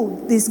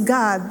who this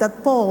God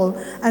that Paul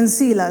and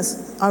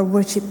Silas are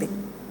worshiping.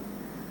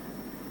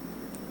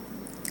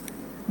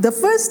 The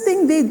first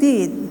thing they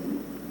did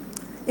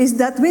is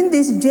that when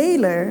this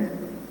jailer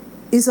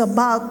is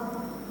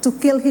about to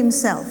kill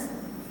himself,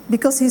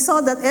 because he saw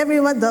that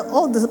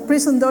all the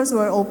prison doors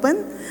were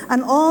open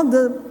and all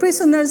the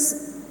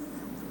prisoners'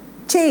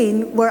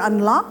 chain were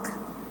unlocked,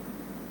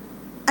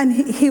 and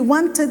he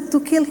wanted to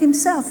kill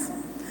himself.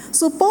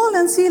 So Paul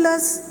and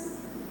Silas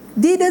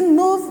didn't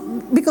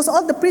move because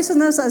all the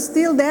prisoners are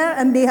still there,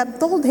 and they have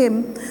told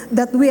him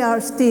that we are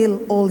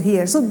still all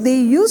here. So they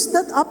used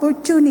that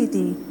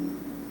opportunity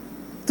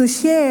to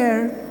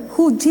share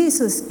who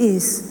Jesus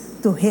is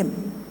to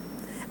him.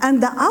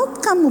 And the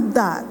outcome of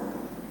that,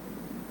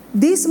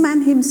 this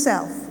man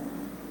himself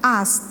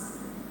asked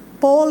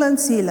Paul and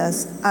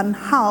Silas on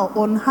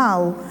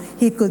how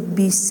he could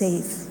be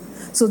saved.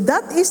 So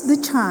that is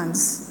the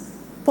chance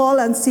Paul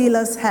and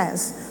Silas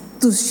has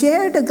to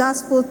share the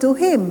gospel to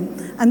him,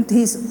 and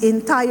his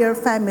entire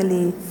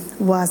family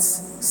was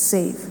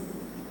saved.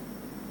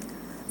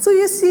 So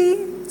you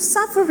see,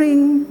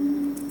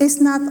 suffering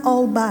is not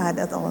all bad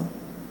at all.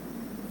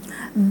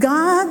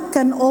 God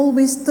can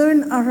always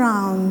turn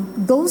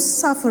around those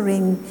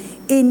suffering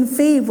in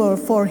favor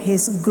for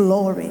His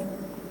glory.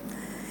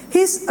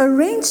 His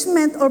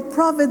arrangement or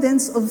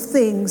providence of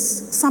things,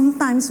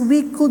 sometimes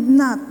we could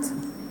not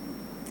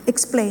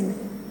explain.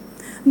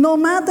 No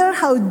matter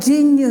how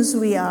genius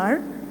we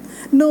are,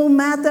 no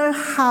matter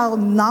how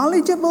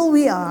knowledgeable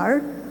we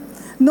are,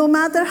 no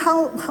matter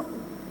how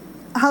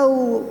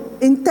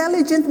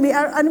intelligent we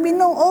are, and we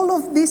know all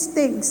of these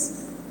things,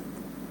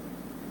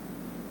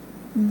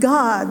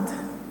 God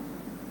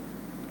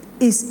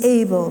is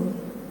able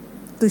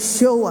to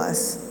show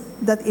us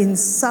that in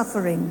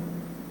suffering,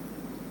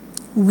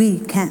 we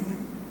can.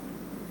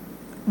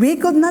 We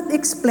could not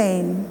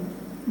explain,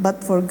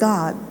 but for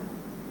God,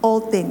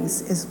 all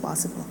things is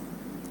possible.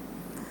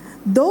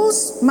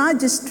 Those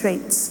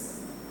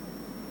magistrates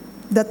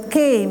that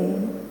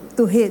came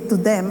to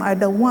them are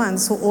the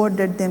ones who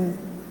ordered them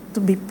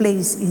to be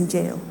placed in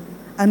jail.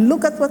 And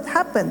look at what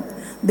happened.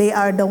 They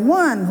are the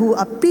one who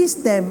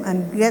appeased them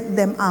and get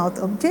them out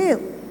of jail.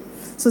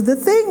 So the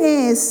thing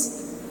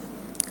is,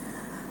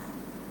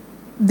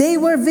 they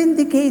were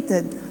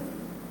vindicated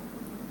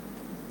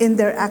in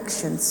their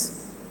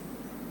actions.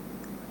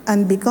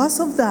 And because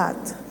of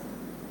that,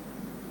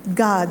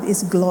 God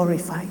is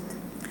glorified.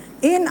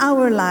 In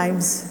our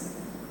lives,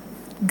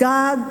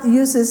 God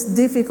uses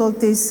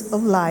difficulties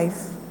of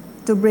life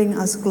to bring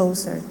us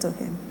closer to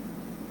Him.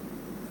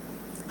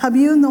 Have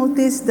you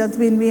noticed that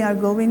when we are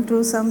going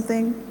through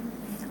something,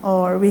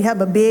 or we have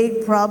a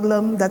big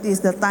problem, that is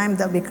the time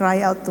that we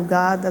cry out to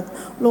God that,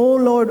 oh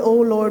Lord,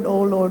 oh Lord,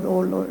 oh Lord, oh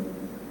Lord.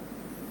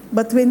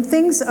 But when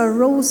things are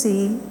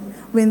rosy,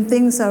 when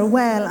things are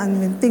well, and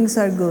when things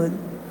are good,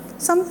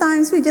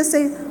 sometimes we just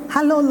say,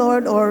 hello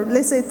Lord, or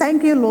let's say,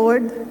 thank you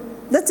Lord.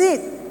 That's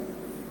it.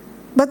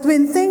 But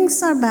when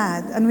things are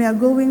bad, and we are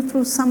going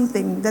through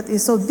something that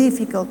is so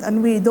difficult,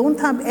 and we don't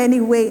have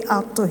any way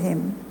out to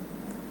Him,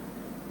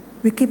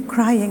 we keep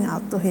crying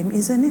out to Him,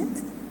 isn't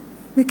it?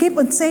 We keep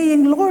on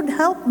saying, Lord,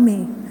 help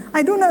me.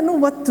 I do not know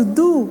what to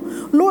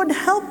do. Lord,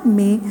 help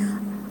me.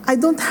 I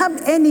don't have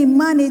any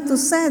money to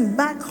send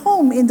back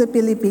home in the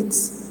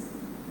Philippines.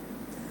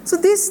 So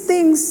these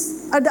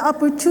things are the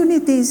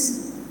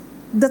opportunities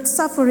that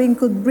suffering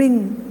could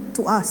bring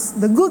to us,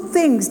 the good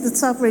things that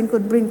suffering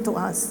could bring to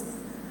us.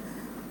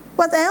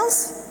 What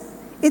else?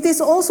 It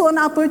is also an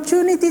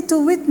opportunity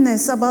to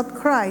witness about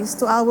Christ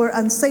to our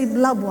unsaved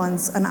loved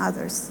ones and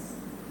others.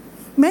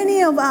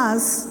 Many of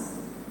us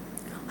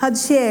had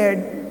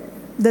shared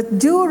that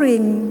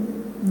during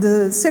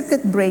the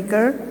circuit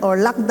breaker or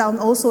lockdown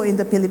also in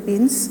the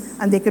Philippines,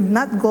 and they could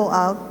not go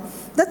out,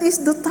 that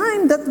is the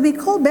time that we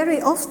call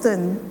very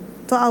often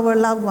to our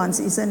loved ones,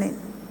 isn't it?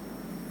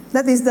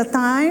 That is the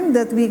time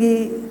that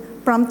we,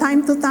 from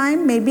time to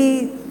time,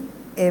 maybe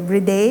every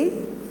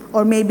day,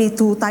 or maybe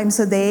 2 times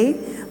a day,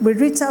 we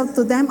reach out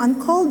to them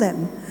and call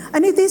them.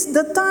 And it is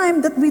the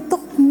time that we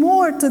talk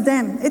more to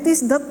them. It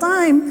is the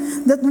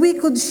time that we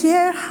could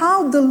share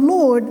how the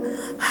Lord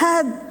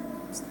had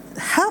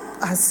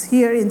helped us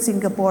here in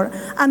Singapore,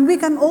 and we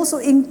can also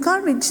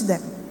encourage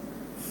them.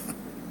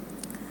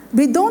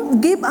 We don't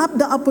give up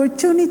the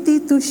opportunity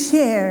to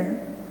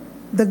share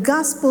the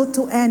gospel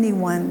to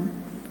anyone,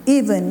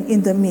 even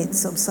in the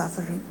midst of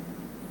suffering.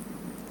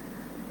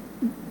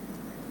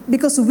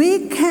 Because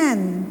we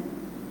can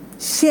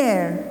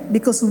share,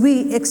 because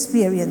we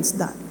experience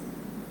that.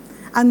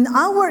 And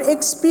our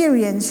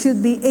experience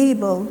should be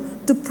able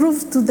to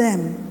prove to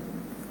them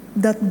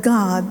that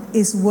God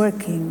is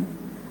working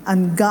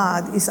and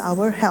God is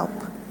our help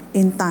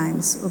in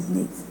times of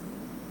need.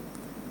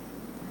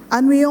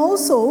 And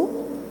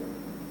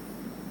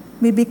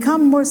we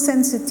become more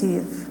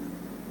sensitive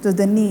to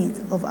the need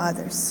of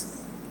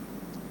others.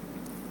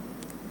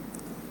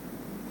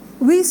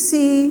 We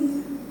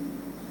see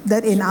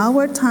that in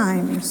our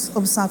times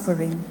of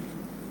suffering,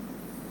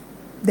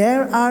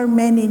 there are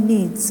many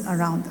needs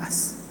around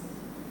us.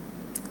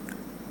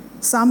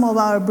 Some of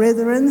our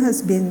brethren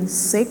has been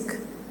sick.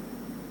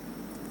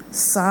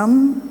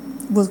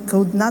 Some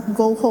could not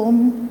go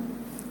home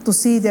to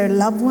see their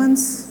loved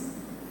ones,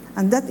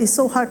 and that is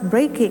so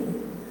heartbreaking.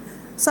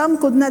 Some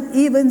could not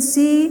even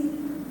see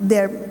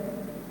their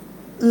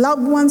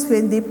loved ones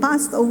when they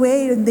passed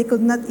away, and they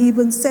could not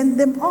even send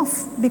them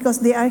off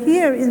because they are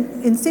here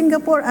in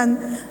Singapore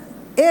and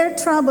air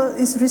travel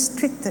is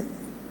restricted.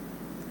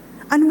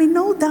 And we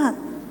know that.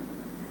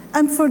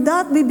 And for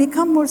that, we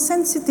become more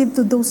sensitive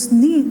to those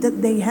needs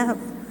that they have.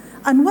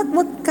 And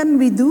what can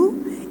we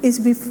do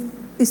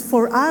is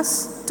for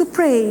us to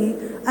pray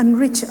and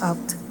reach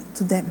out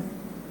to them.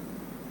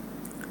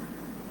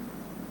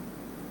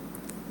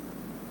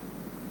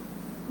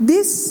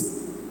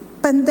 This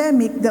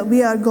pandemic that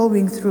we are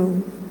going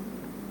through,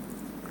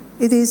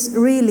 it is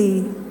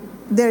really,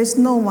 there is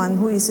no one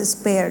who is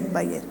spared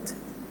by it.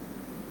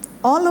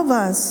 All of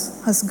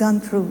us has gone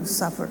through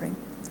suffering.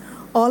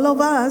 All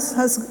of us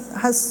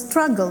has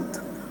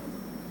struggled.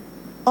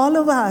 All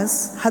of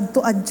us had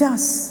to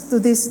adjust to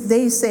this,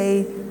 they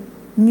say,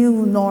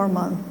 new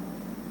normal.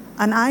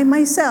 And I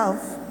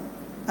myself,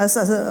 as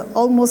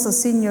almost a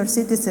senior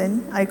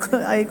citizen.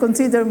 I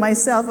consider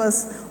myself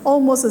as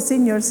almost a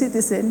senior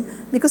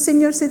citizen because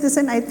senior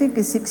citizen I think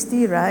is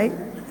 60, right?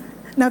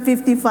 Na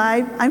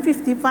 55. I'm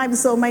 55,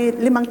 so may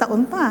 5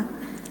 taon pa.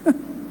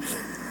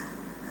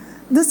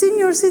 The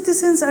senior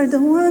citizens are the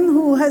one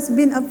who has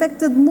been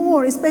affected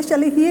more,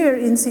 especially here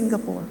in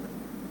Singapore.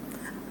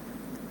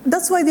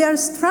 That's why they are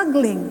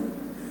struggling.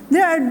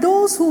 There are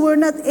those who were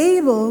not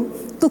able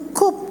to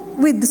cope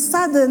with the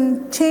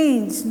sudden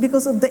change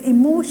because of the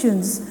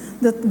emotions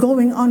that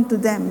going on to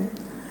them.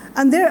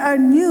 And there are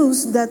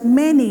news that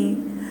many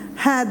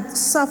had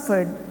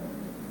suffered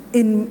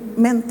in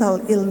mental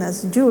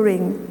illness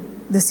during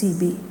the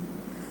CB.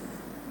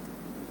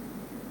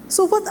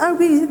 So what are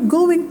we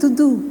going to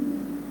do?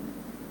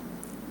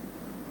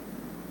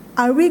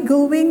 Are we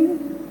going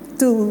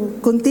to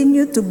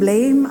continue to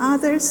blame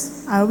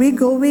others? Are we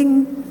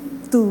going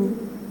to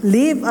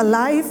live a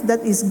life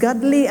that is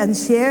godly and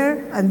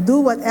share and do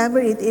whatever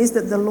it is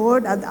that the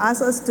Lord had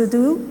asked us to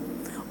do?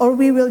 Or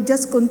we will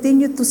just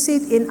continue to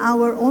sit in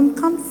our own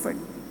comfort?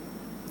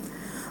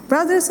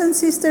 Brothers and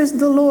sisters,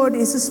 the Lord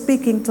is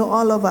speaking to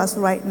all of us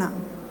right now.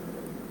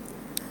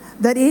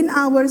 That in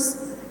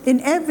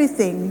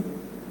everything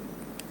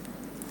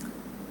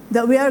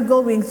that we are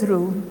going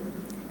through,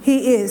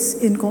 He is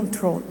in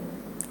control.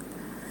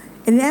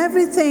 In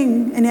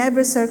everything, in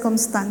every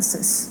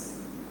circumstances,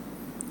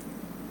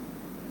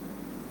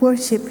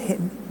 worship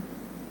Him.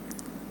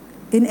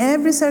 In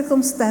every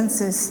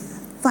circumstances,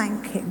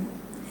 thank Him.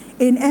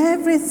 In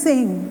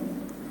everything,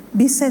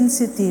 be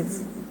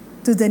sensitive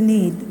to the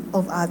need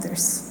of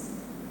others.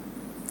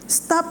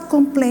 Stop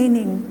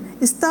complaining.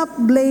 Stop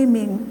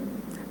blaming.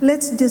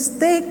 Let's just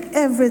take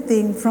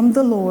everything from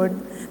the Lord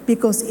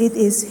because it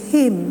is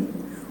Him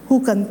who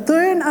can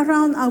turn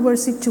around our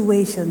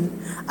situation,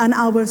 and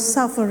our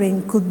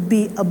suffering could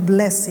be a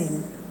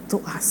blessing to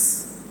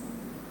us.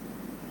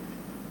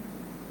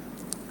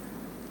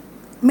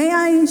 May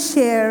I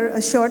share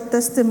a short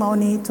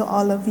testimony to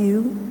all of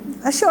you?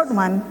 A short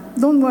one,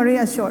 don't worry,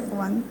 a short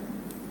one.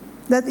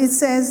 That it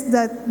says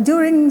that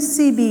during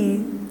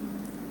CB,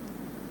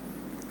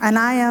 and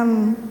I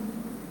am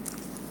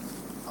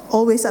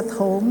always at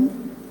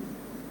home,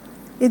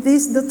 it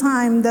is the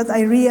time that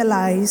I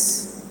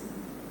realize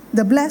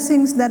the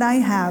blessings that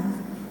I have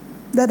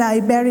that I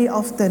very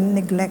often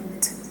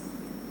neglect.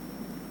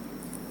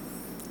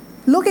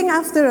 Looking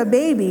after a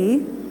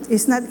baby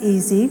is not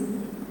easy,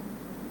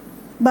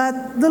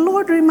 but the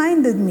Lord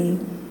reminded me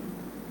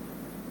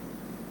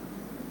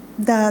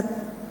that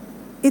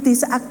it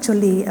is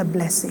actually a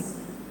blessing.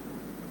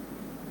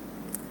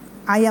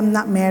 I am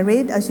not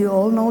married, as you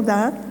all know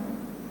that.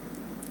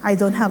 I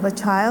don't have a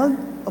child.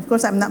 Of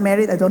course, I'm not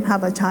married, I don't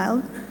have a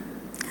child.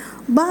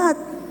 But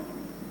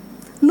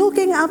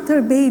looking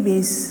after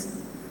babies,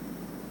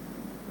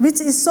 which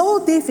is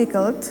so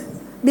difficult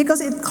because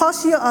it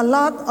costs you a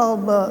lot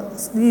of,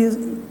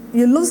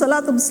 you lose a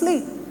lot of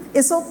sleep.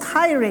 It's so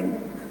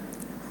tiring.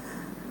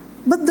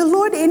 But the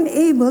Lord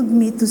enabled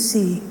me to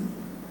see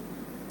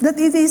that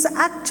it is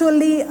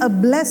actually a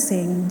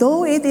blessing,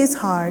 though it is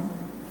hard,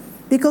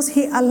 because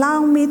He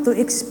allowed me to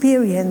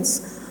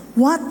experience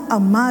what a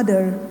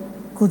mother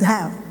could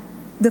have.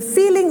 The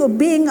feeling of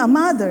being a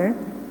mother,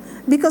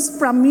 because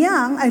from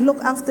young, I look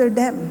after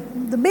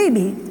them, the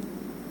baby.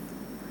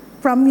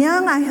 From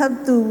young,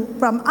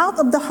 from out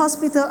of the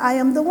hospital, I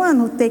am the one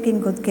who's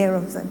taking good care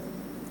of them.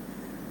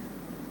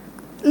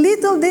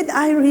 Little did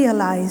I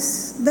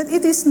realize that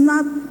it is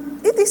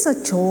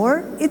a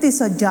chore, it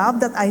is a job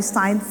that I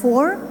signed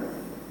for,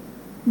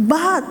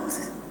 but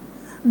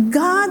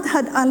God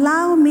had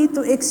allowed me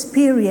to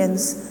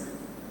experience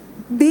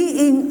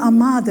being a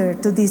mother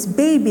to these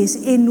babies,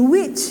 in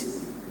which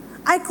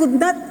I could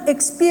not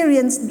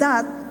experience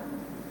that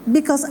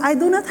because I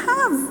do not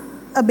have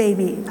a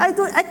baby. I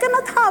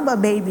cannot have a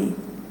baby.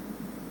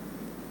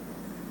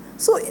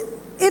 So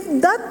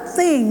if that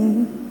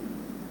thing,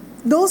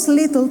 those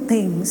little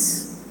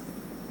things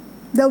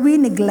that we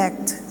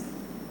neglect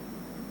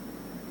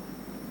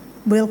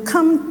will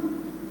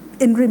come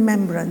in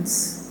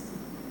remembrance.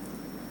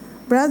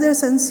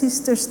 Brothers and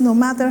sisters, no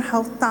matter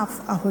how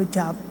tough our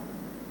job,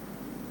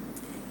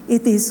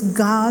 it is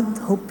God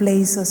who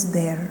places us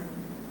there.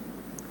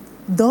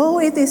 Though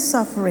it is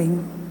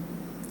suffering,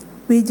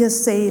 we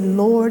just say,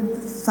 Lord,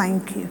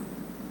 thank you.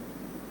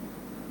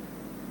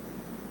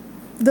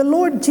 The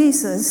Lord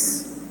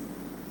Jesus,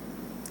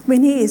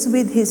 when He is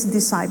with His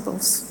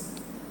disciples,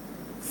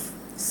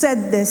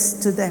 said this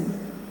to them: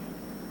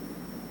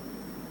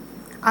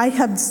 I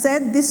have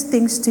said these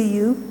things to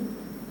you,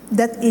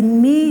 that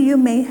in me you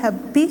may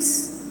have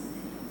peace.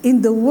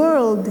 In the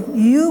world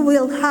you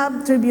will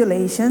have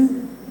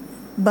tribulation,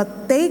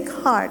 but take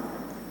heart,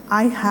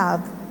 I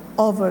have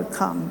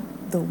overcome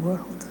the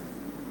world.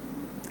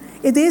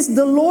 It is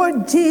the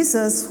Lord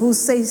Jesus who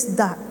says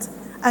that.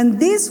 And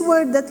this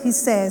word that He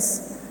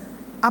says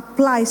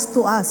applies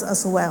to us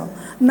as well.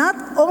 Not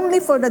only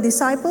for the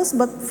disciples,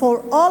 but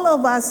for all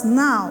of us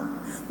now,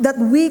 that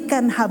we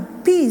can have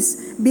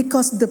peace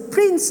because the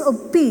Prince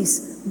of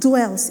Peace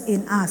dwells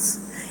in us.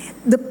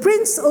 the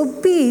Prince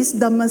of Peace,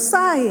 the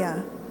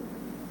Messiah,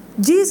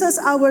 Jesus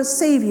our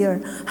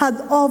Savior,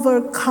 had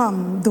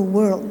overcome the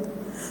world.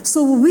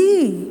 So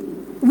we,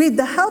 with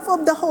the help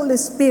of the Holy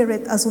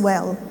Spirit as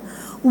well,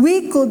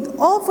 we could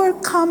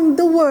overcome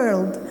the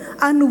world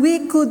and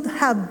we could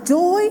have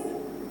joy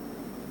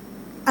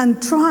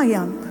and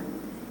triumph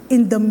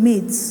in the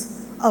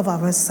midst of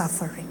our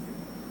suffering.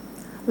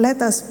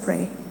 Let us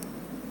pray.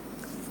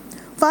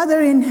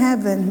 Father in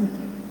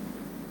heaven,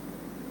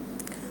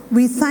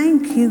 we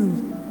thank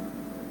you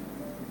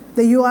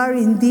that you are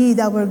indeed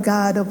our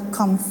God of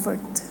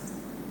comfort,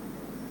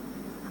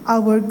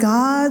 our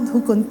God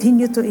who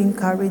continues to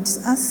encourage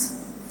us,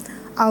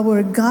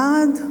 our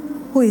God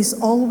who is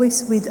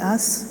always with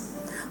us,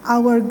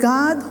 our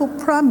God who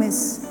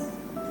promised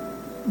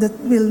that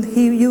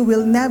you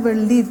will never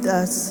leave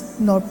us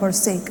nor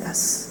forsake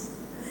us.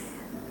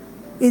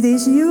 It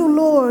is you,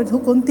 Lord, who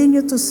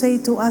continue to say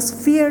to us,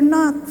 "Fear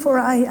not, for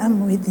I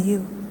am with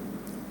you."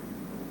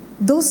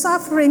 Those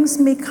sufferings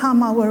may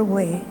come our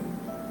way.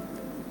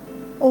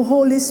 O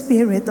Holy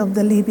Spirit of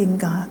the living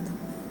God,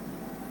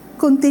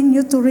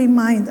 continue to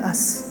remind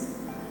us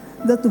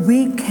that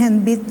we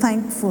can be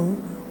thankful,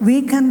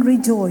 we can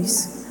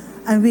rejoice,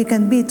 and we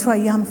can be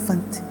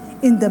triumphant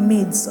in the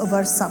midst of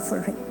our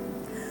suffering.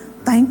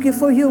 Thank you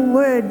for your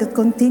word that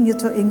continue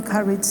to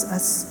encourage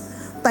us.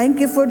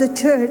 Thank you for the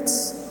church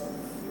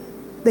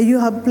that you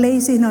have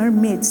placed in our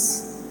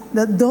midst,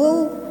 that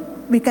though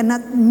we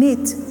cannot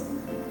meet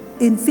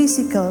in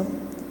physical,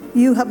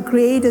 you have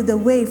created a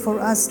way for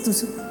us to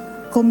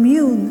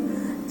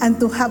commune and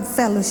to have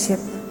fellowship.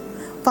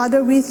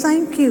 Father, we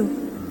thank you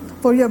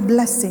for your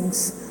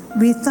blessings.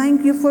 We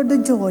thank you for the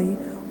joy.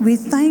 We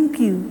thank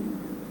you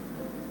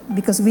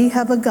because we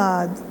have a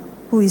God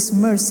who is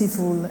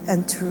merciful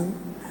and true.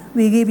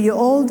 We give you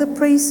all the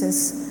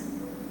praises,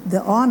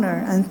 the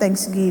honor, and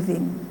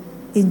thanksgiving.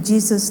 In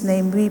Jesus'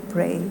 name we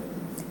pray.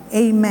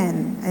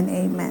 Amen and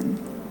amen.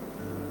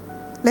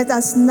 Let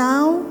us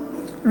now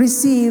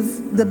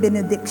receive the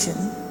benediction.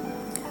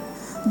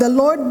 The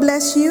Lord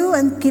bless you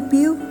and keep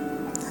you.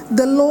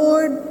 The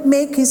Lord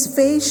make his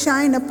face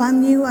shine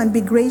upon you and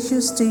be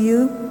gracious to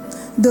you.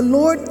 The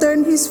Lord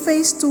turn his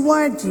face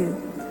toward you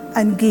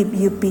and give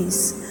you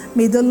peace.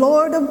 May the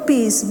Lord of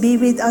peace be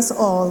with us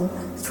all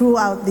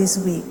throughout this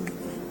week.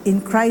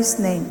 In Christ's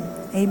name,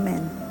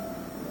 amen.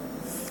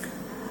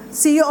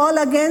 See you all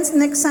again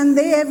next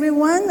Sunday,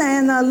 everyone,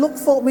 and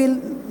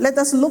let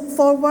us look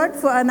forward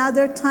for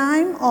another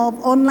time of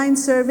online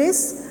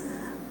service,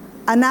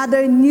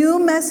 another new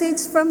message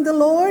from the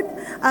Lord,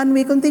 and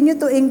we continue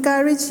to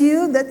encourage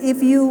you that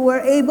if you were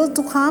able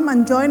to come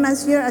and join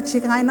us here at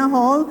Shekinah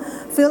Hall,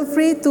 feel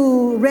free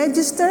to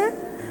register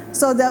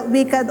so that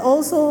we can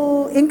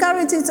also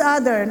encourage each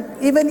other.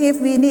 Even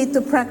if we need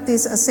to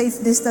practice a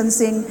safe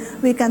distancing,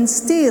 we can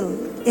still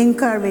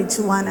encourage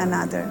one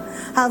another.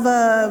 Have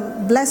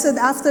a blessed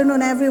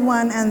afternoon,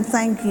 everyone, and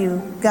thank you.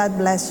 God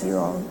bless you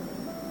all.